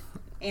gift.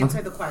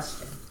 Answer the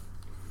question.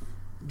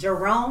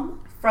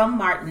 Jerome from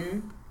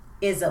Martin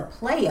is a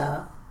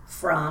player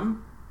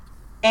from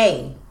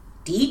A.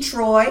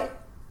 Detroit.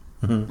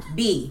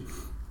 B.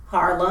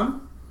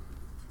 Harlem.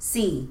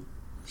 C.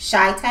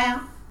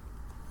 Chi-Town.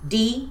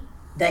 D.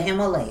 The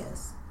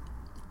Himalayas.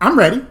 I'm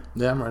ready.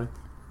 Yeah, I'm ready.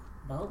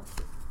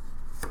 Both.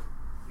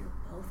 You're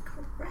both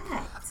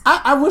correct.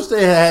 I wish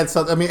they had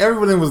something. I mean,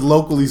 everything was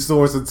locally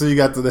sourced until you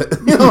got to that.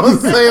 You know what I'm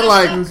saying?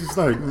 Like, It's just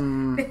like,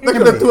 they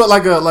could have threw it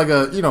like a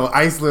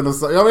Iceland or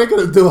something. I mean, they could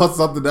have do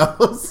something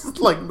else.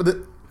 Like,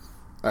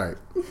 all right,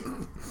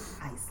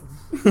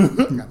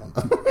 Iceland.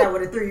 That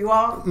would have threw you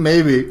off.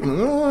 maybe. I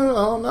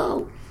don't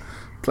know.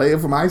 Player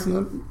from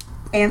Iceland.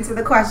 Answer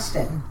the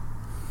question.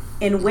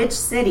 In which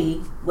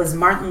city was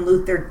Martin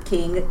Luther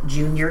King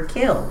Jr.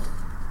 killed?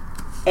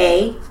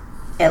 A.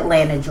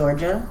 Atlanta,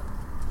 Georgia.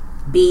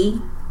 B.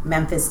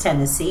 Memphis,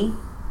 Tennessee.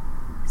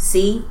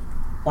 C.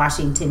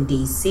 Washington,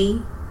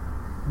 D.C.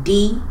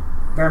 D.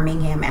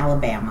 Birmingham,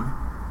 Alabama.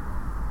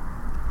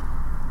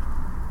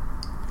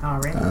 All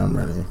right. I'm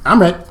ready.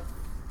 I'm ready.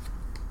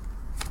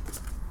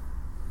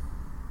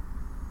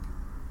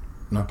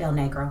 Del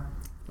Negro.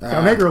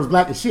 Del Negro's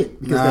black as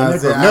shit because Nah, Del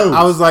see, Negro knows.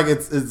 I was like,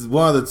 it's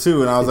one of the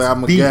two, and I was like, I'm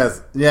gonna B.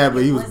 guess. Yeah,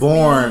 but he was was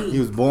born. B. He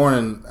was born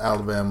in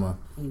Alabama,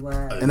 He was.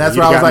 and that's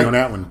You why I was got me like, on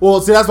that one. well,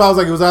 see, that's why I was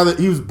like, it was either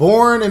he was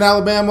born in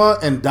Alabama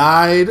and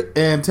died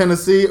in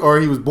Tennessee, or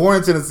he was born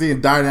in Tennessee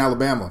and died in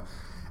Alabama,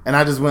 and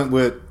I just went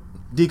with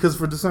D because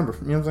for December.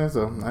 You know what I'm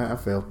saying? So I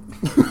failed.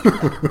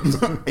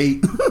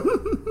 8.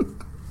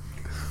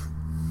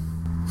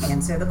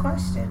 Answer the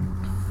question.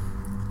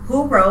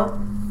 Who wrote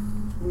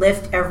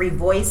Lift Every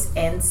Voice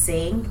and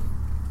Sing,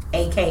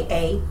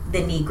 aka the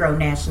Negro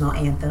National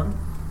Anthem?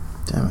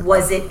 Damn it.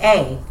 Was it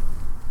A.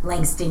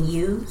 Langston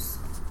Hughes,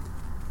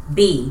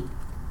 B.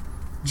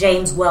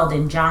 James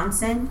Weldon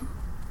Johnson,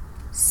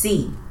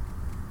 C.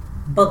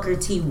 Booker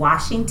T.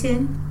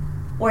 Washington,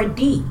 or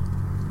D.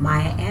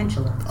 Maya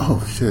Angelou?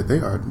 Oh shit, they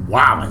are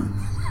wildin'.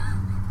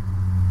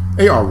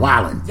 They are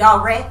wildin'.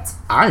 Y'all wrecked?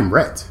 I'm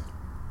wrecked.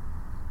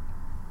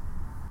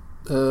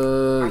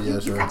 You Yeah,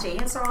 sure. got your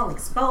answer all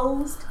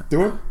exposed?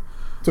 Do it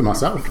to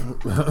myself.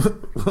 Not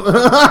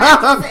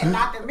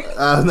to me.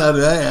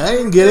 No, I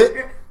didn't get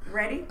it.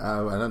 Ready?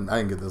 I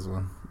didn't get this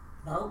one.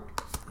 Vote.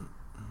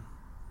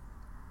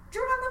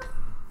 Drama.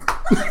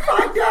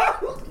 Find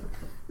out.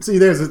 See,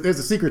 there's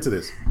a secret to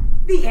this.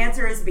 The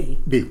answer is B.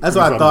 B. That's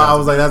what I thought. I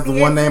was like, that's the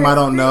one name I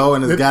don't know,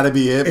 and it's got to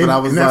be it. But I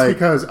was and that's like,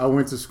 because I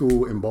went to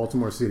school in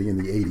Baltimore City in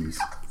the 80s.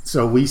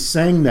 So we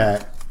sang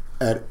that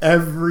at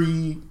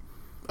every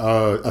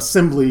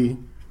assembly,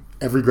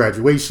 every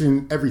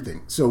graduation,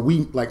 everything. So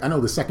we, like, I know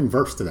the second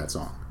verse to that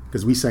song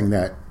because we sang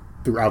that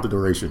throughout the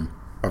duration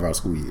of our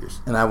school years.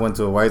 and I went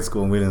to a white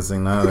school and we didn't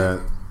sing none of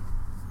that.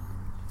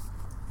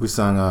 We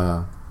sung,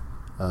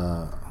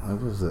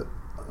 what was it?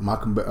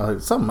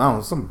 Mockingbird, something, I don't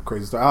know, some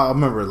crazy story. I'll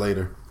remember it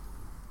later.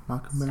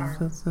 Mockingbird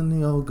sits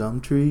in the old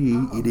gum tree,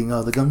 eating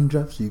all the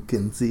gumdrops you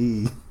can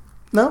see.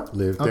 No?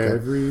 Lived Okay.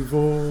 every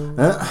voice.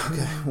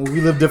 Okay. Well,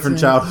 we live different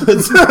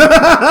childhoods.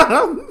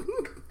 I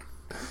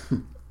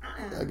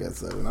guess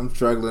 7. I'm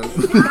struggling.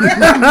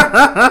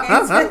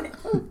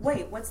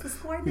 Wait, what's the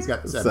score now? He's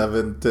got 7.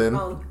 7, 10.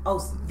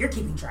 Oh, you're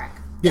keeping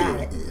track. Yeah,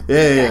 Got it.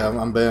 Yeah,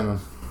 I'm bamming.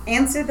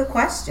 Answer the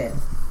question.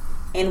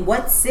 In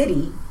what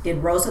city did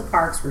Rosa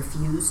Parks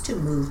refuse to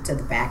move to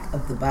the back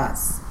of the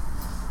bus?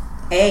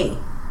 A.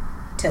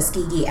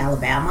 Tuskegee,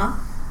 Alabama.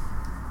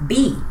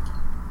 B.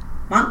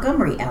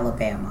 Montgomery,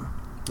 Alabama.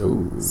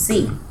 Ooh.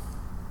 C.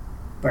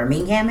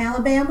 Birmingham,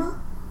 Alabama.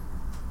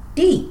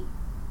 D.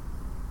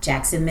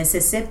 Jackson,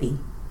 Mississippi.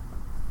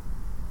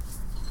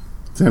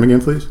 Say him again,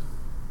 please.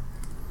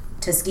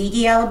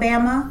 Tuskegee,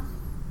 Alabama.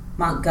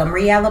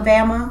 Montgomery,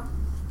 Alabama.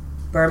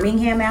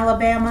 Birmingham,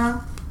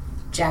 Alabama.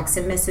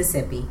 Jackson,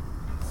 Mississippi.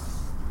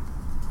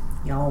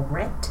 Y'all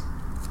wrecked?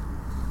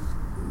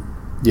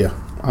 Yeah,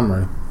 I'm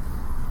ready.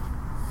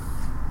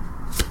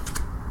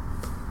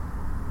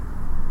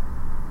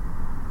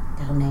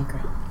 Del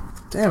Negro.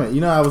 Damn it.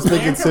 You know, I was The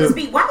thinking answer was too.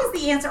 B. Why is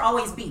the answer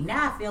always B?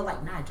 Now I feel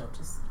like Nigel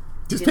just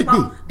Just pick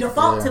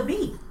default Yeah. to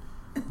B.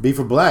 B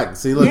for black.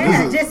 See, look.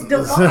 Yeah, this is, just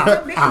default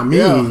to B. I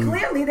mean-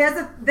 Clearly there's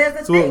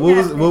a So thing what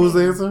was happening.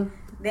 the answer?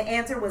 The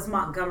answer was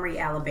Montgomery,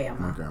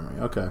 Alabama.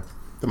 Okay.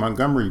 The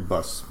Montgomery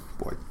bus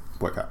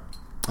boycott.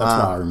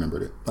 That's why I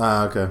remembered it.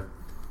 Okay.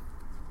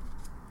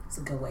 It's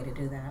a good way to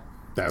do that.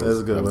 That That's was,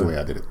 a good that was the way. way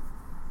I did it.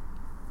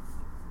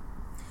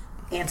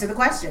 Answer the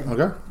question.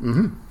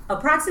 Okay.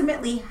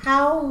 Approximately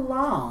how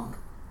long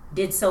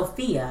did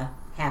Sophia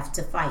have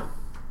to fight?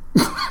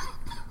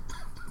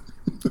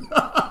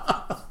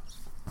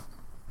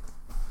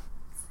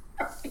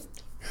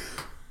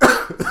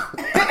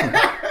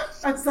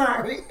 I'm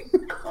sorry.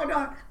 Hold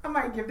on. I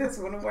might give this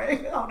one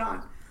away. Hold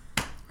on.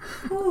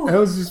 Ooh. That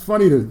was just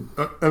funny to.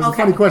 That was a Okay,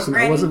 funny question.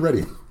 ready? I wasn't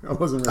ready. I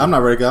wasn't ready. I'm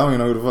not ready. 'Cause I don't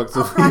even know who the fuck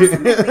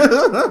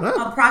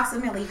Sophia.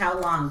 Approximately how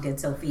long did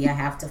Sophia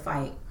have to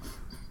fight?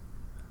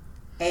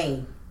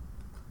 A.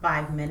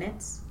 5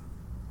 minutes.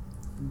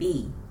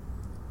 B.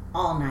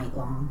 All night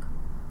long.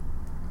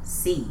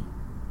 C.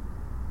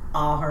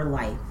 All her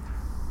life.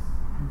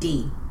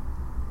 D.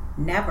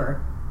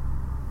 Never.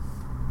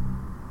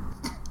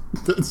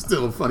 That's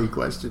still a funny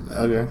question.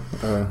 Man.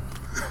 Okay.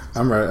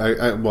 I'm ready.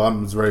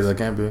 I'm as ready as I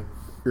can be.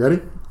 You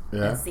ready? Yeah.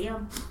 Let's see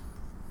him.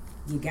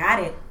 You got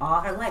it. All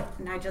her life.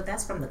 Nigel,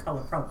 that's from The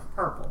Color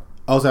Purple.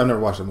 Also, I've never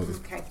watched that movie.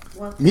 Okay.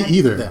 Well, Me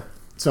either. Yeah.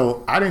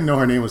 So I didn't know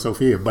her name was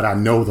Sophia, but I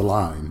know the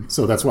line,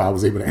 so that's why I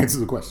was able to answer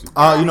the question.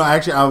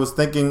 Actually, I was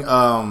thinking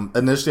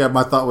initially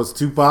my thought was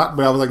Tupac,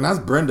 but I was like, that's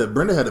Brenda.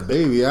 Brenda had a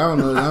baby. I don't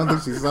know. I don't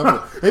think she's something.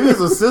 Maybe it's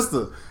her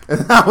sister.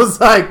 And I was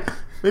like,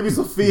 maybe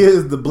Sophia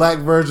is the black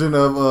version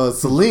of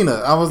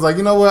Selena. I was like,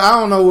 you know what? I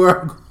don't know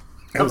where.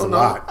 That was a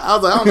lot. I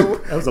was like, I don't know.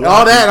 That was a all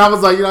lot. that. And I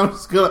was like, I'm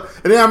just gonna.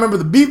 And then I remember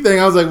the B thing.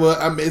 I was like, well,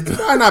 I mean, it's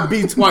probably not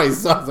B twice.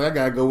 So I was like, I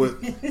gotta go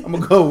with. I'm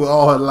gonna go with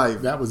all her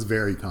life. That was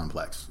very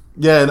complex.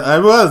 Yeah,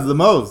 it was the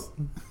most.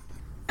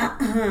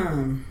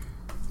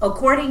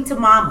 According to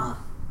Mama,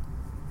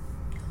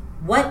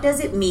 what does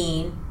it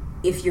mean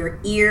if your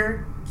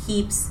ear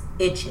keeps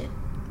itching?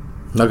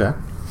 Okay.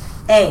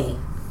 A,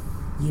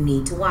 you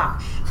need to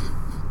wash.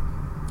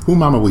 Who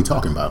mama we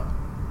talking about?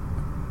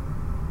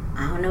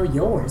 I don't know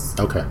yours.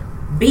 Okay.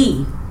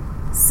 B,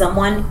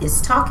 someone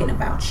is talking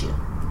about you.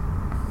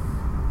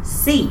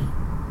 C,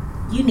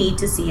 you need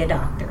to see a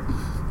doctor.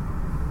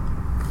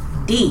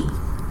 D,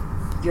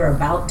 you're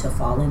about to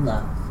fall in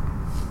love.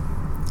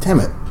 Damn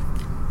it.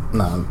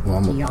 Nah,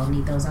 well, Do y'all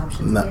need those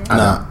options? nah, again?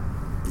 nah.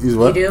 Use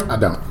what? You do? I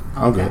don't.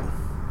 Okay.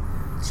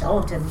 Show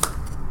them to me.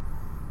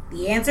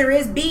 The answer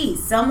is B.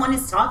 Someone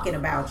is talking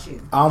about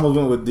you. I almost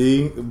went with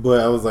D, but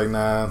I was like,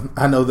 nah.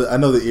 I know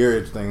the ear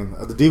itch thing.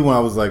 The D one, I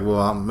was like,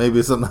 well, maybe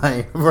it's something I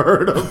ain't never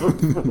heard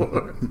of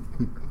before.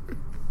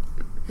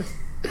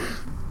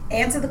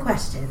 Answer the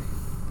question.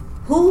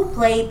 Who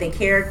played the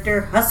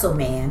character Hustle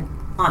Man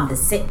on the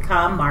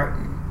sitcom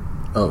Martin?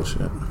 Oh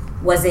shit.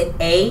 Was it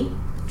A,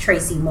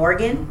 Tracy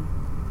Morgan,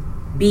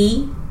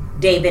 B,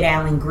 David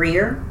Allen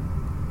Greer,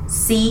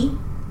 C,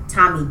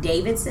 Tommy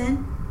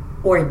Davidson,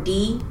 or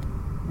D,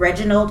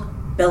 Reginald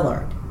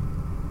Billard?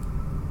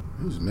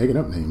 He was making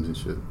up names and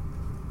shit.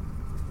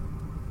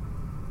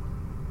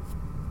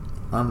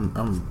 I think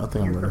I'm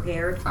You're ready.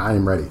 prepared? I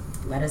am ready.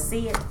 Let us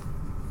see it.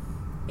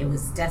 It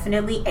was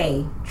definitely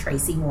A,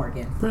 Tracy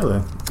Morgan.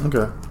 Really?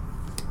 Okay.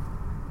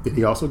 Did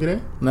he also get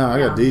A? No, I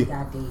got He D.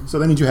 got D. So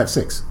that means you have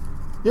 6.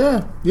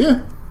 Yeah,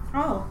 Yeah.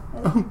 Oh,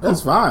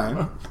 that's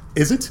fine.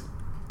 Is it?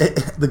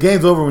 The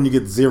game's over when you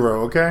get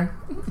 0. Okay.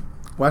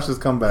 Watch this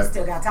comeback.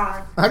 still got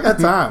time. I got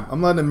time.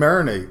 I'm letting it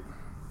marinate.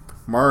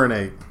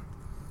 Marinate.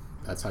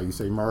 That's how you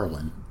say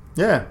Merlin.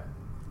 Yeah.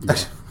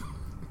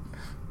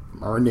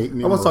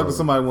 Marinating. I once talked to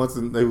somebody once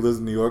and they lived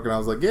in New York and I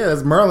was like, yeah,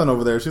 that's Maryland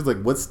over there. She was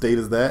like, what state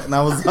is that? And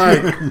I was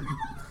like,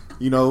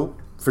 you know,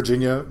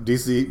 Virginia,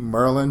 DC,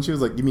 Maryland. She was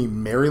like, you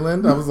mean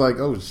Maryland? I was like,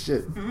 oh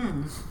shit.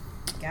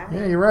 Got Yeah,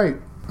 it. you're right.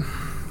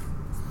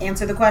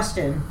 Answer the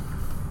question.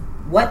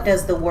 What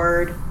does the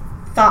word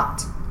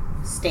thought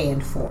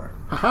stand for?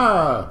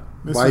 Haha.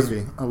 This is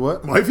Wifey.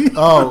 What? Wifey?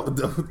 Oh,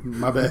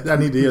 my bad. I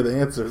need to hear the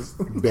answers.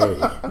 Bay.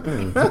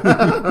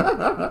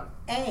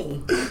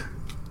 A,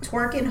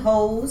 twerking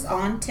hoes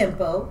on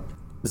tempo.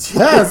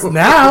 Yes,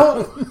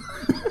 now.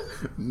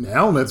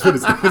 Now that's what it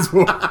stands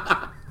for.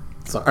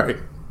 Sorry.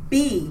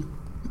 B,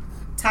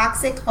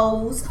 toxic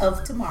hoes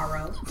of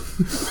tomorrow.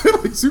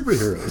 Like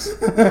superheroes.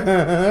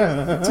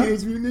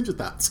 Teenage Mutant Ninja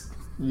Thoughts.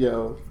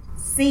 Yo.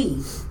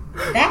 C,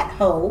 that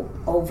hoe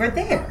over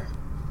there.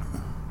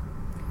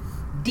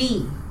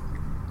 D,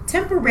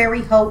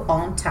 temporary hoe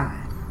on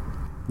time.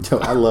 Yo,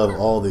 I love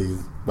all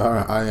these,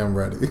 but I am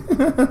ready.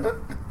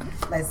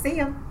 Let's see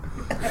them.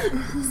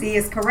 C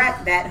is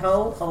correct. That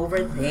hoe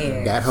over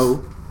there. That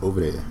hoe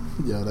over there.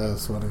 Yo, that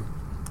was funny.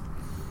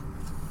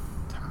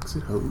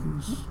 Toxic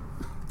hoes.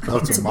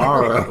 Of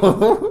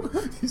tomorrow.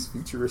 These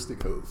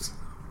futuristic hoes.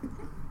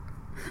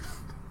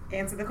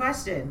 Answer the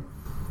question.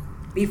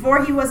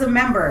 Before he was a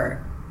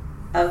member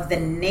of the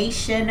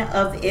Nation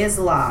of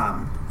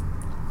Islam,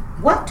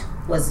 what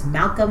was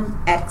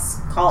Malcolm X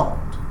called?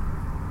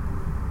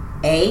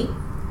 A,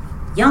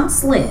 Young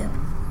Slim.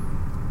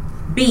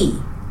 B,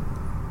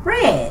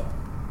 Red.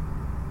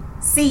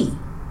 C,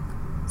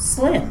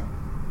 Slim.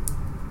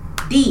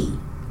 D,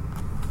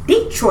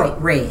 Detroit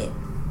Red.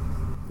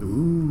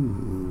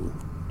 Ooh.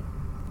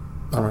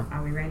 All right.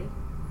 Are we ready?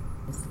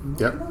 It's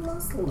Yep. moving a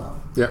little slow.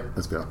 Yep,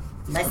 let's go.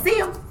 Let's see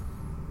them.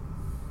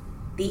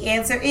 The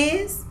answer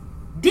is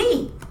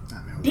D,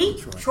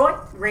 Detroit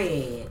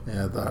Red.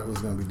 Yeah, I thought it was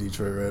going to be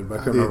Detroit Red, but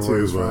I I couldn't did remember where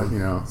it too, was but, from. you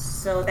know.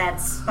 So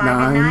that's 5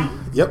 9. and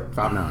 9. Yep.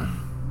 5-9.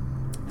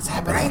 It's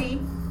happening.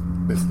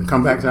 Righty. The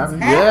comeback's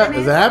happening? Yeah,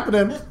 it's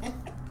happening.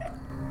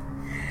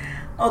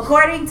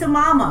 According to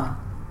Mama,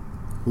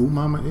 Who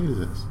mama is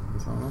this?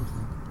 That's all I'm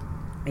saying.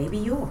 maybe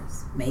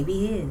yours,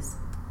 maybe his,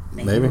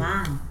 Maybe.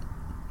 mine.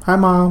 Hi,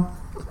 Mom.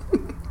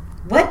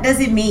 What does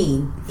it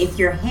mean if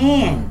your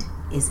hand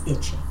is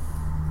itching?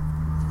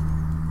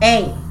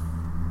 A,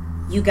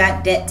 you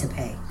got debt to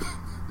pay.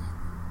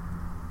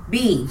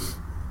 B,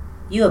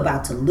 you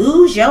about to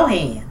lose your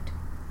hand.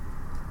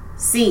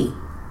 C,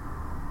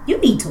 you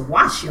need to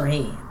wash your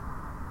hand.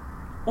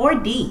 Or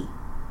D,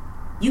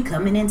 you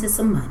coming into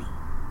some money.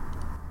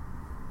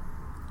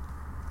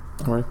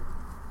 All right.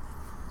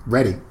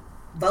 Ready.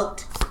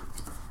 Vote.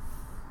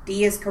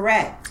 D is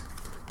correct.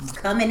 You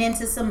coming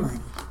into some money.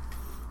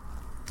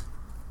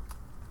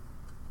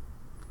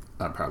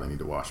 I probably need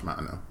to wash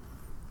mine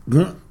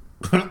though.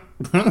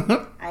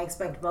 I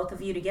expect both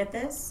of you to get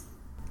this.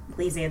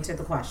 Please answer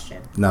the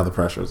question. Now the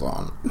pressure's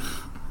on.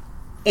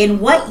 In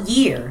what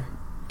year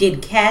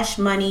did Cash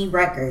Money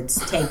Records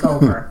take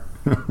over?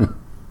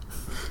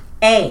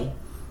 A,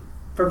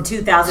 from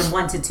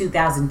 2001 to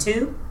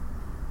 2002.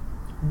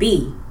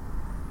 B,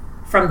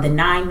 from the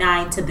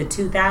 99 to the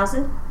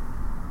 2000?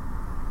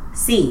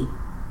 C,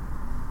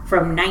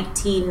 from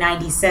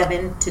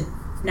 1997 to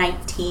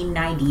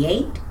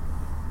 1998?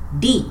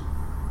 D,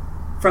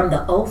 from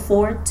the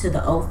 04 to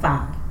the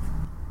 05?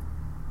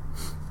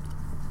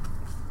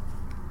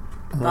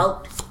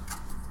 Vote.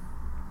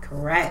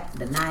 Correct.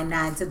 The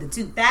 99 to the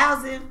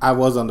 2000. I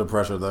was under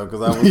pressure though,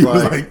 because I was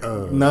like,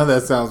 like, none of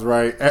that sounds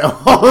right at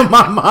all in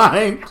my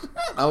mind.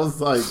 I was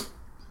like,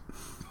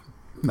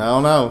 I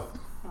don't know.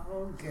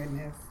 Oh,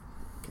 goodness.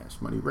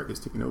 Cash Money Records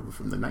taking over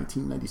from the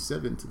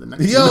 1997 to the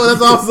 19. Yo,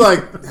 that's all. I was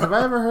like, have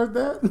I ever heard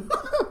that?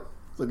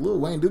 It's like Lil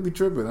Wayne do be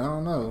tripping. I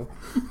don't know.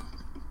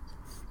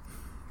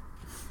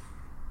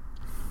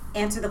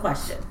 Answer the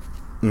question.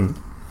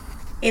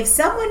 If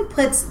someone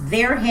puts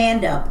their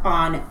hand up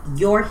on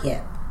your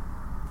hip,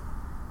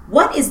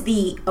 what is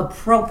the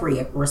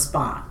appropriate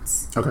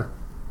response? Okay.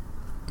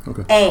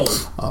 A,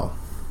 Oh,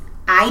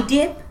 I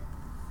dip.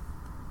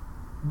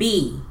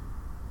 B,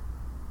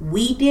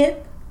 we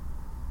dip.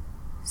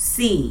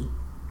 C,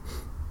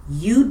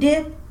 you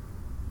dip.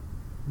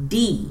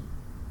 D,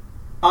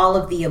 all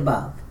of the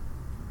above.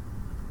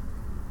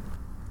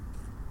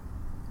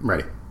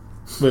 Ready.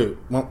 wait,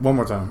 one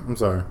more time. I'm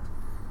sorry.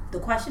 The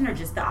question or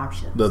just the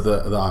option?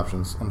 The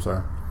options. I'm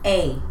sorry.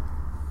 A,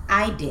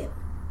 I dip.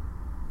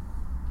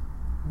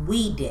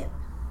 We dip.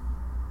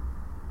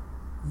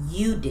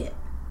 You dip.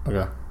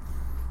 Okay.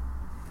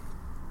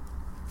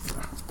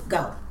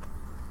 Go.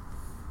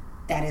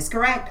 That is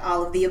correct.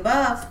 All of the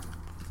above.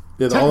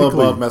 Yeah, the all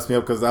Technically- above messed me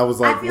up because I was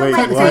like, I feel wait,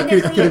 like what?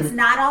 technically it's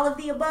not all of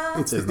the above.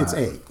 It's not.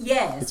 A.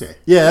 Yes. It's A.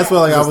 Yeah, that's why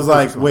like I Just was the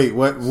like, first one. wait,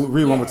 what?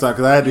 Read one more time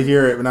because I had to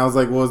hear it, and I was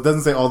like, well, it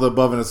doesn't say all the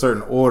above in a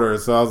certain order,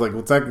 so I was like,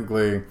 well,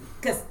 technically,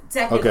 Because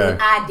technically Okay.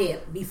 I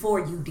dip before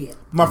you dip.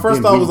 my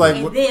first then thought we was like,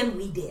 And then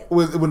we dip.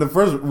 when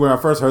I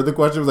first heard the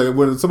question, it was like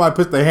when somebody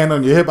puts their hand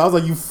on your hip, I was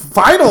like, you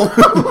final,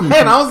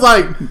 and I was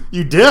like,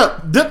 you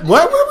dip.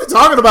 What are we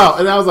talking about?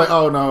 And I was like,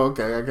 oh no,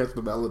 okay, I catch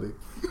the melody.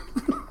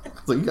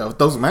 I was like, you gotta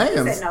throw some I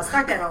hands. said, no,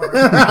 start that over.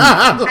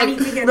 I need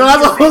to hear No, the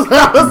that's what music.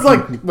 I was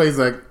like, wait a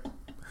sec.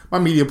 My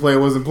media player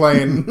wasn't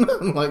playing.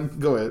 I'm like,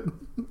 go ahead.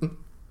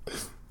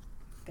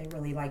 They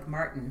really like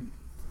Martin.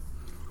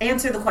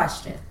 Answer the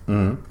question.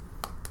 Mm-hmm.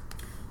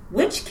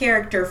 Which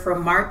character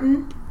from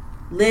Martin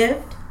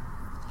lived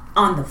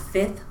on the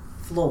 5th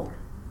floor?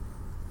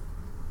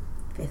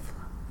 5th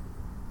floor.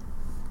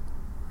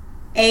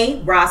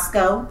 A,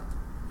 Roscoe.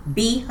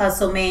 B,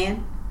 Hustle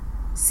Man.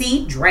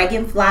 C,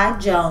 Dragonfly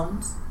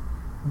Jones.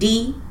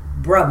 D,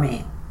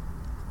 Bruh-Man.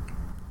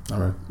 All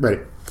right.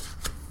 Ready.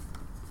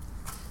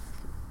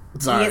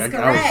 Sorry, He is I was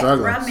correct.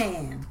 struggling.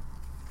 Bruh-Man.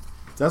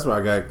 That's where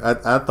I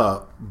got. I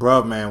thought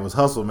Bruv Man was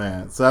Hustle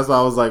Man, so that's why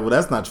I was like, well,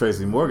 that's not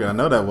Tracy Morgan. I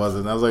know that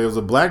wasn't. I was like, it was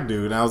a black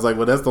dude, and I was like,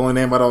 well, that's the only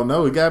name I don't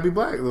know. He gotta be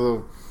black.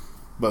 So,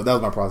 but that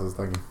was my process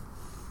thinking.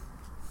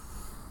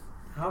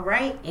 All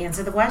right.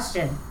 Answer the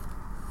question.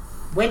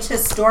 Which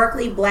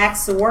historically black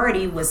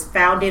sorority was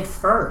founded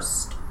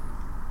first?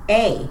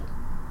 A,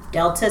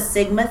 Delta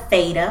Sigma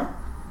Theta.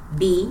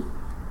 B,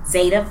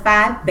 Zeta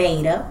Phi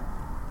Beta.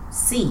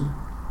 C,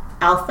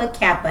 Alpha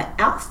Kappa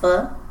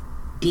Alpha.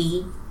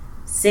 D,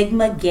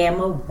 Sigma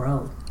Gamma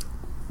Rho.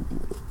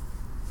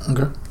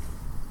 Okay.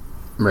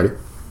 I'm ready.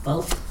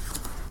 Vote.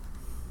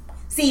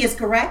 C is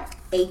correct.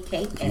 You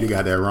AKA.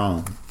 got that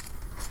wrong.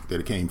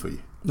 That came for you.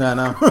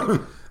 No.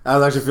 I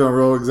was actually feeling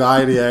real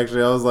anxiety.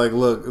 Actually, I was like,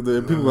 look,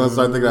 the people gonna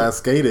start thinking I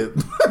skated,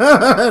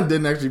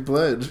 didn't actually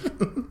pledge.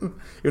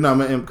 You know, I'm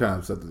kind of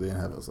upset that they didn't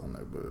have us on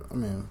there, but I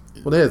mean,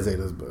 well, they had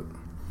Zetas, but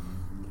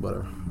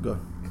whatever. Go.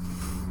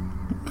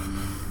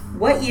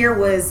 What year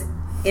was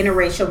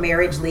interracial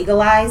marriage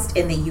legalized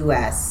in the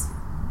U.S.?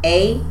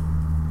 A,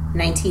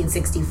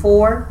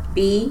 1964.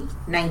 B,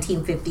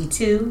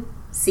 1952.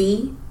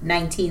 C,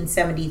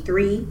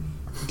 1973.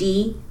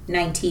 D,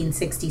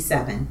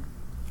 1967.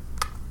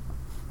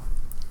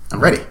 I'm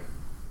ready.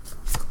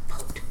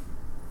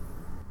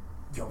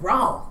 You're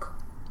wrong.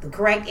 The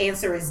correct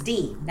answer is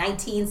D,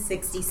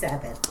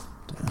 1967.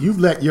 You've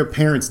let your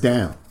parents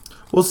down.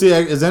 Well, see,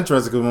 it's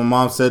interesting because my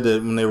mom said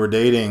that when they were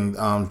dating,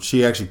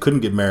 she actually couldn't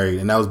get married,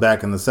 and that was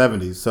back in the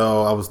 70s.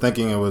 So I was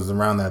thinking it was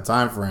around that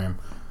time frame.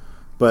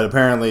 But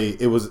apparently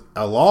it was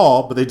a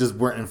law, but they just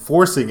weren't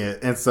enforcing it,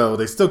 and so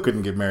they still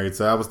couldn't get married.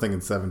 So I was thinking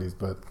 70s,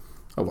 but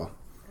oh well.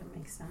 That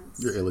makes sense.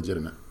 You're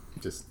illegitimate.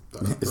 Just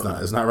It's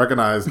not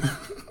recognized.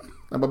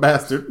 I'm a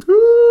bastard.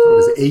 What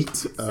is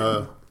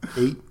it?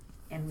 8,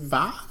 And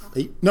 5,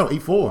 8? No,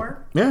 8, 4.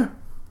 four. Yeah.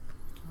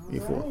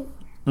 8, 4. Right.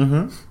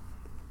 Mm-hmm.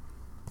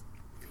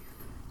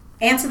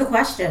 Answer the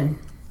question.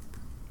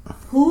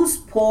 Who's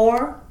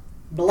poor,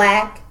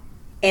 black,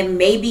 and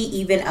maybe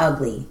even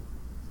ugly?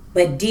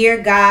 But dear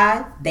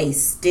God, they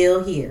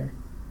still here.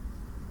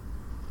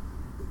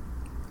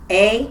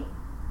 A,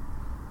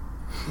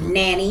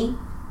 Nanny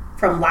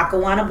from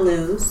Lackawanna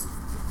Blues.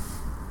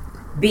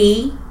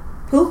 B,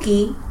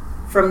 Pookie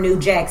from New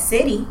Jack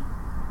City.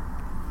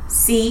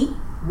 C,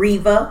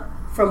 Reva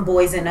from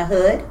Boys in the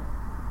Hood.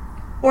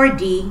 Or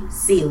D,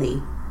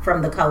 Celie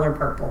from The Color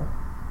Purple.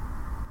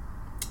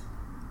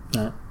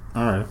 All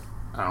right.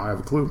 I don't have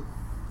a clue.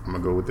 I'm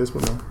gonna go with this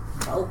one though.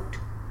 Vote.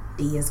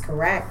 D is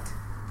correct.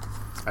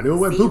 I knew it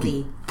wasn't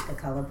Pookie. CB, the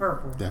color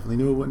purple. Definitely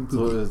knew it wasn't So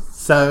Pookie.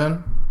 it's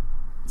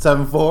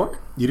 7-4.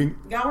 You didn't.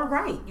 Y'all were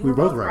right. You We were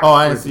both both right. Oh,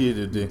 I didn't see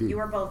you did. You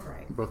were both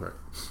right. Both right.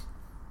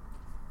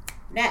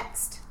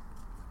 Next.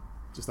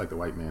 Just like the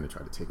white man that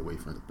tried to take away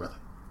from his brother.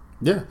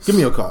 Yeah, give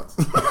me your cards.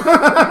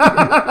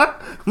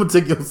 I'm gonna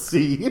take your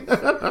C.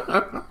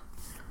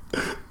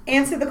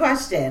 Answer the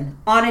question.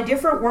 On a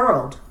different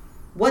world,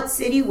 what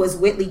city was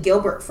Whitley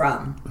Gilbert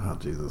from? Oh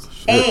Jesus!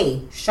 Shit.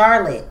 A.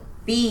 Charlotte.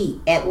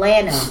 B.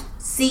 Atlanta.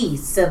 C.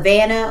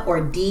 Savannah.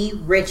 Or D.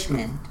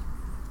 Richmond.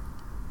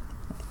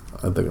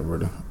 I think I'm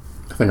ready.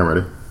 I think I'm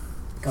ready.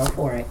 Go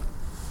for it.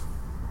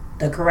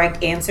 The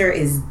correct answer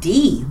is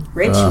D.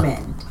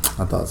 Richmond.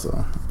 I thought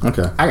so.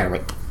 Okay. I got it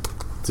right.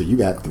 So you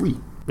got 3.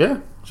 Yeah,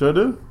 sure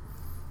do.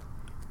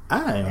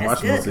 I ain't That's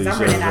watching good, most of 'cause these I'm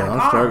shows. running out Though. of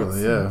I'm cards.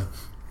 struggling. Yeah.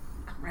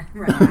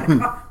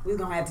 We're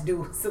going to have to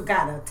do some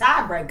kind of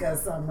tiebreaker or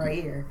something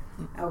right here.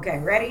 Okay,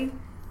 ready?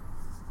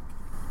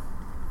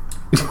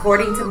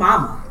 According to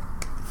Mama,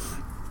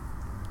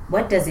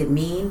 what does it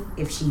mean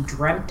if she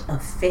dreamt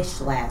of fish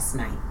last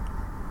night?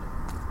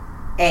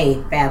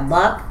 A. Bad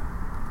luck.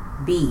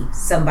 B.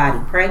 Somebody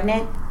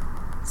pregnant.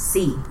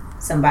 C.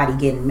 Somebody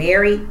getting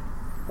married.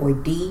 Or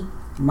D.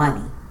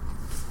 Money.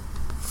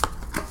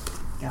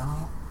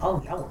 Y'all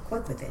were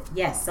quick with it.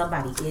 Yes,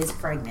 somebody is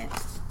pregnant.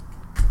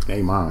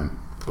 Ain't mine,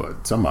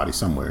 but somebody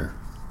somewhere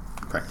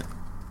pregnant.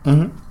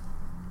 Mm-hmm.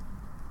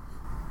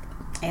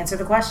 Answer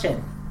the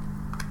question.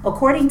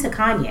 According to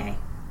Kanye,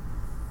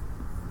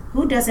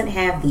 who doesn't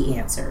have the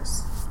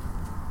answers?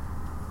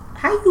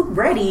 How you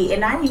ready?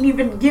 And I didn't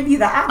even give you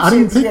the options. I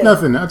didn't pick yet.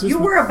 nothing. I just You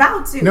were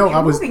about to. No, You're I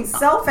was moving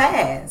so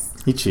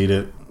fast. He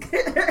cheated,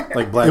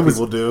 like black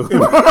people do.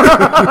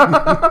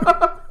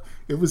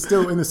 It was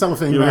still in the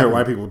cellophane. You don't hear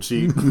wrapping. white people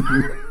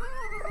cheat.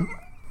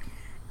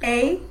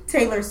 A.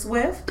 Taylor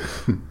Swift.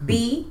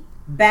 B.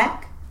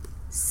 Beck.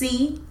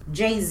 C.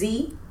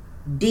 Jay-Z.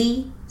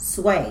 D.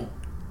 Sway.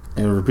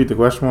 And repeat the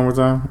question one more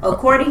time.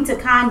 According to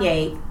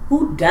Kanye,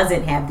 who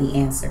doesn't have the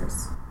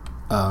answers?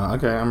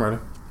 Okay, I'm ready.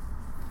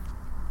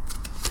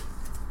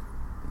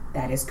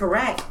 That is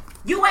correct.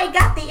 You ain't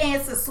got the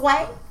answer,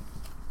 Sway.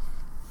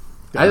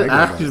 I that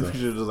actually goes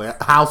pictured it as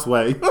like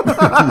houseway.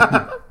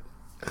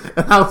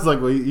 And I was like,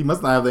 well, he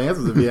must not have the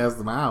answers if he asked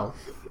them how.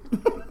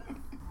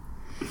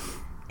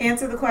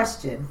 Answer the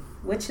question.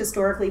 Which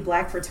historically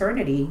black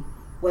fraternity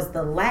was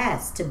the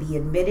last to be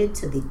admitted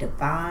to the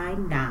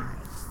Divine Nine?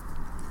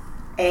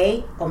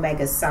 A.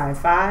 Omega Psi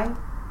Phi.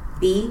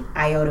 B.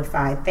 Iota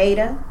Phi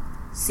Theta.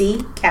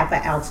 C.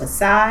 Kappa Alpha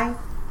Psi.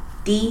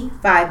 D.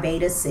 Phi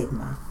Beta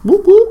Sigma.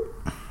 Whoop whoop.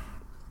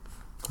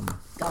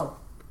 Go.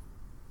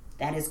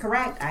 That is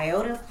correct.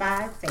 Iota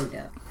Phi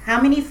Theta. How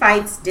many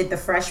fights did the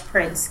Fresh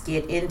Prince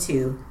get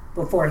into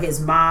before his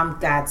mom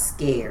got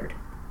scared?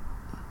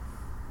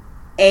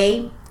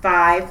 A.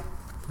 5.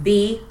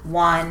 B.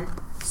 1.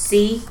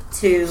 C.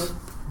 2.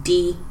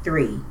 D.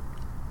 3.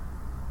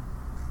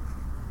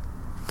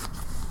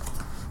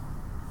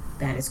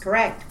 That is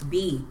correct.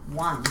 B.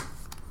 1.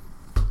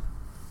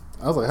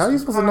 I was like, how are you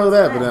supposed to know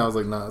that? But then I was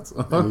like, nah. It's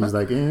And he was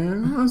like,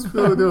 "What's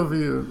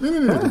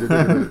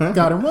Philadelphia?"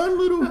 Got him one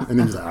little, and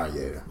then he's like, "Oh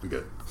yeah, we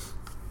good."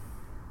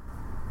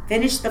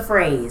 Finish the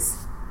phrase.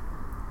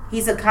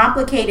 He's a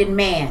complicated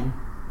man,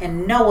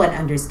 and no one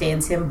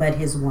understands him but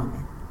his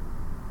woman.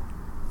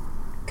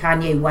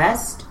 Kanye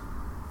West,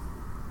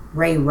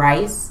 Ray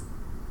Rice,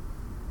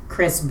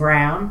 Chris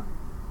Brown,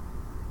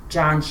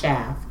 John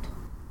Shaft.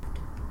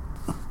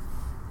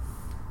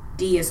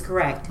 D is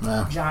correct.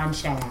 No. John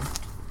Shaft.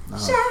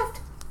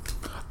 Shaft.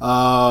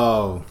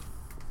 Oh.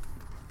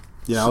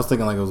 Yeah, I was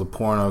thinking like it was a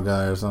porno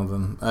guy or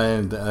something.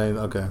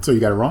 Okay. So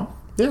you got it wrong.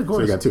 Yeah, of course.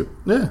 So you got 2.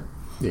 Yeah.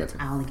 You got 2.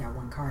 I only got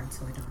one card,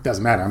 so I don't.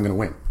 Doesn't matter. I'm gonna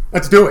win.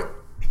 Let's do it.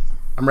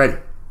 I'm ready.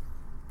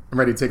 I'm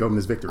ready to take home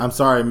this victory. I'm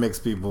sorry,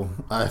 mixed people.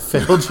 I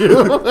failed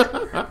you.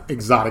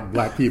 Exotic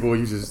black people.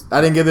 You just I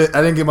didn't get it.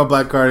 I didn't get my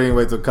black card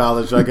anyway till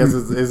college. So I guess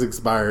it's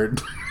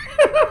expired.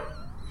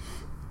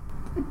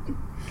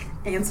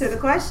 Answer the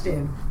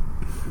question.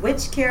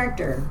 Which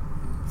character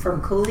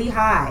from Cooley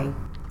High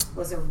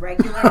was a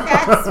regular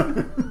cast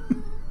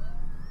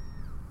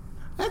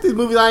Half these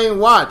movies I ain't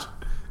watch.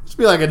 It should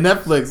be like a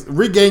Netflix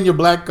regain your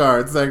black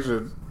card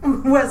section.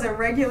 was a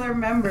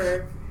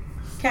regular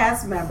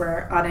cast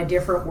member on A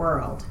Different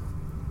World?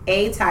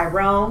 A.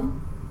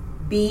 Tyrone.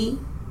 B.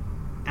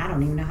 I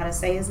don't even know how to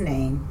say his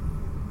name.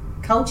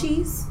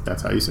 Cochise.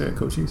 that's how you say it,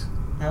 Cochise.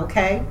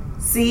 Okay.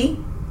 C.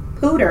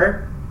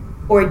 Pooter.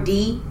 Or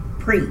D.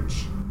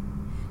 Preach.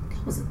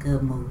 That was a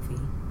good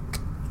movie.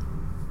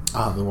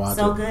 I'll have to watch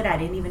So it. good, I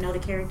didn't even know the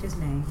character's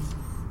name.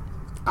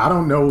 I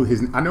don't know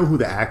his. I know who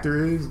the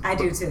actor is. I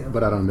do too.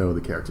 But I don't know the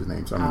character's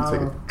name, so I'm gonna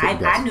take a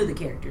guess. I knew the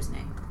character's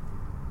name.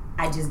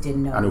 I just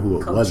didn't know. I know who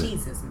it wasn't.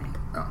 Cochise's name.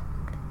 Oh.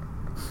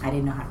 I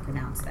didn't know how to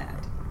pronounce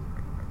that.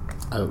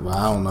 I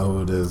don't know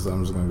who it is. So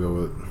I'm just gonna go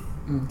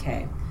with.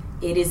 Okay.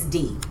 It is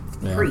D.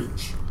 Yeah.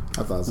 Preach.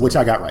 I thought so. Which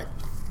I got right.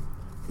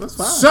 That's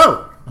fine.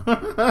 So,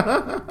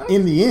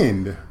 in the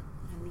end, In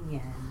the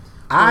end.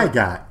 I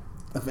got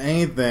If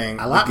anything,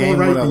 a lot the game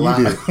more right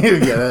would've than you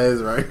did. yeah, that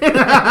is right.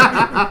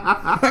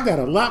 I got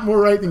a lot more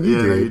right than you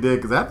Yeah, did. you did,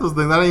 because that was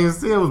things I didn't even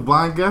see. It was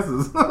blind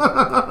guesses.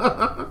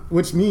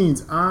 Which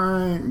means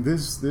I'm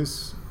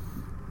this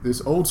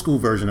old school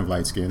version of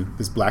light skin,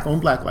 this black on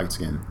black light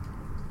skin,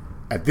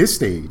 at this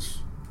stage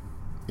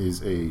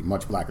is a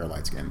much blacker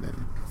light skin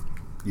than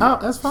you. Oh,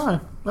 that's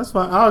fine. That's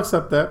fine. I'll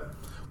accept that.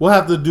 We'll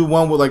have to do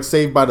one with like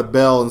Saved by the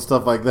Bell and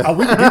stuff like that. Oh,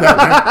 we can do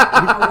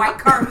that, A white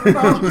card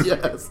revoked.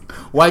 Yes.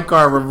 White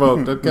card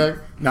revoked, okay? man.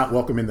 Not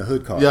welcome in the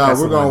hood card. Yeah, That's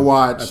we're the going to one.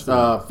 watch That's the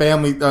one.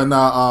 Family,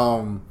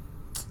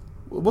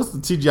 what's the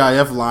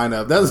TGIF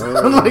lineup? That's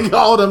like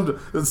all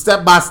them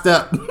step by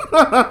step.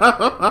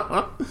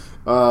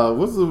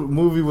 What's the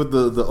movie with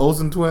the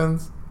Olsen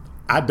twins?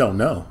 I don't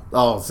know.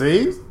 Oh,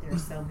 see?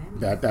 There's so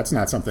many. That's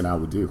not something I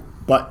would do.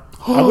 But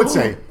I would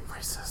say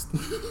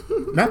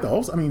Racist. not the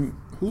Olsen. I mean,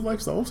 who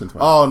likes the Olsen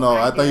twins? Oh, no.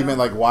 I I thought you do. meant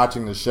like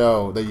watching the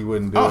show that you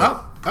wouldn't do it.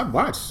 I'd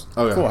watch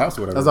Okay. Full House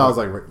or whatever. That's why I was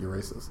like, you're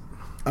racist.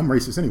 I'm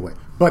racist anyway.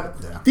 But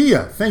Yeah.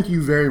 Thea, thank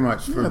you very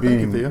much for thank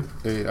you, being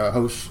Thea. a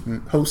host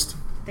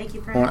Thank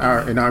you for on having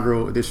our me.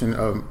 inaugural edition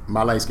of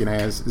My Light Skin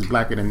Ass is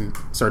Blacker Than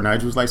Sir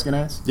Nigel's Light Skin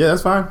Ass. Yeah,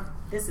 that's fine.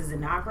 This is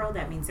inaugural.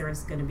 That means there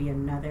is going to be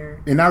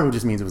another. Inaugural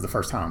just means it was the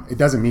first time. It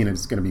doesn't mean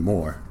it's going to be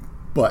more.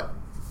 But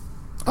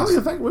I don't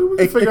even think we can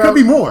it figure could out-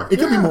 be more. It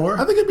could be Yeah, more.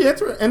 I think it'd be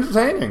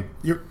entertaining.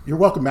 You're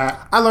welcome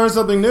back. I learned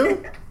something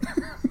new.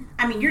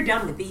 I mean, you're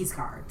done with these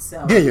cards,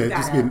 so Yeah, you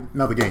just gotta- get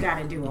another game. You got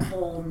to do a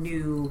whole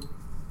new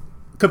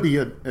Could be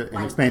an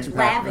like, expansion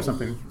pack or Lavity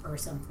something. or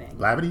something.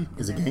 Lavity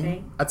is a that game?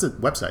 thing? That's a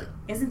website.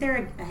 Isn't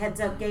there a heads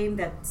up game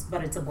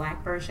but it's a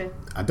black version?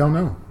 I don't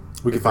know.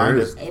 We can If there find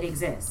is. it It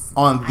exists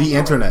on I the know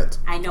internet. It.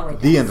 I know it.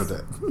 The does.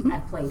 internet.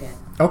 I've played it.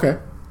 Okay.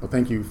 Well,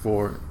 thank you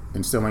for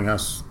instilling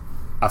us.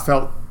 I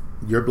felt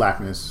your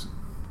blackness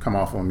come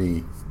off on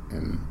me,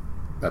 and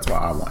that's why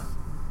I won.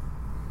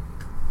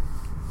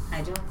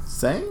 Nigel,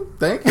 Same.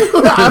 Thank you.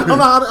 I don't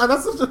know.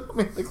 That's such a, I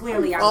mean,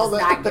 clearly I all was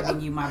that- not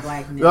giving you my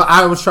blackness. No,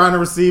 I was trying to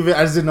receive it.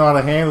 I just didn't know how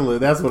to handle it.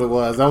 That's what it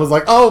was. I was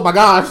like, "Oh my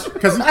gosh!"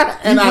 Because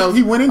And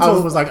he went into I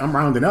it was like, I'm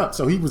rounding up.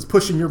 So he was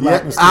pushing your Yeah,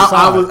 blackness to the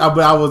side.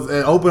 I was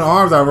in open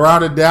arms. I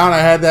rounded down. I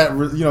had that,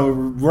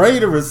 ready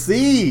to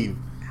receive.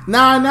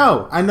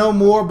 Now I know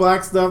more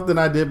black stuff than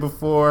I did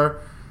before.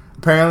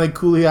 Apparently,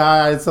 Coolie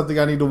High is something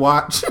I need to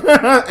watch. And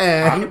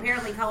and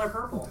apparently color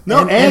purple.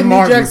 no, and New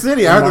Martin. Jack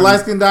City. I And heard the Martin. light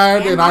skin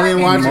died, And and I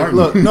didn't watch Martin.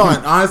 it. Look, no,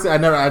 and honestly, I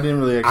didn't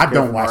really. I care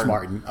don't for watch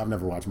Martin. I've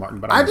never watched Martin,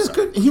 but I just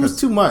couldn't. He was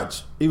too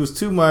much. He was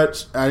too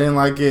much. I didn't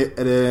like it,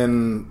 and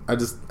then I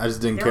just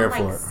didn't There care were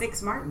for like it.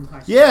 6 Martin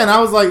questions. Yeah, and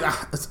I was like,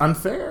 it's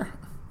unfair.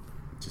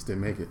 just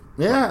didn't make it.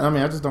 Yeah, I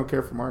mean, I just don't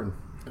care for Martin.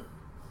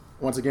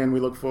 Once again, we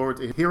look forward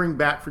to hearing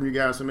back from you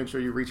guys, so make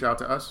sure you reach out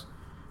to us.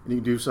 And you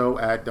can do so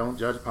at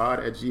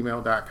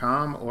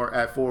don'tjudgepod@gmail.com or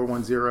at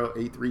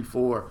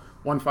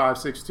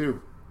 410-834-1562.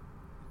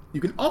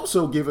 You can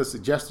also give us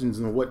suggestions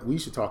on what we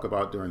should talk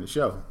about during the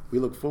show. We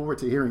look forward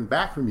to hearing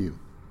back from you.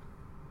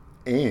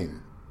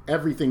 And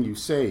everything you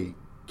say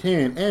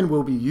can and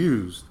will be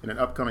used in an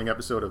upcoming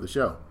episode of the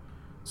show.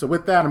 So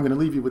with that, I'm going to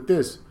leave you with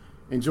this.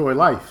 Enjoy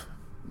life.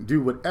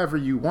 Do whatever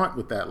you want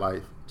with that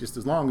life, just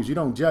as long as you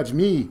don't judge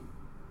me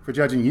for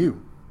judging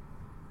you.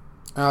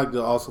 I'd like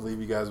to also leave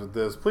you guys with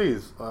this.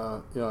 Please,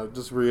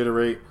 just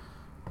reiterate,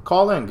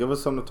 call in, give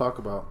us something to talk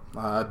about.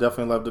 I'd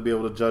definitely love to be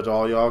able to judge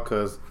all y'all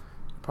because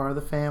you're part of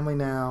the family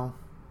now.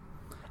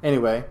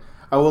 Anyway,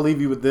 I will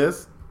leave you with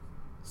this.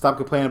 Stop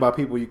complaining about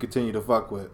people you continue to fuck with.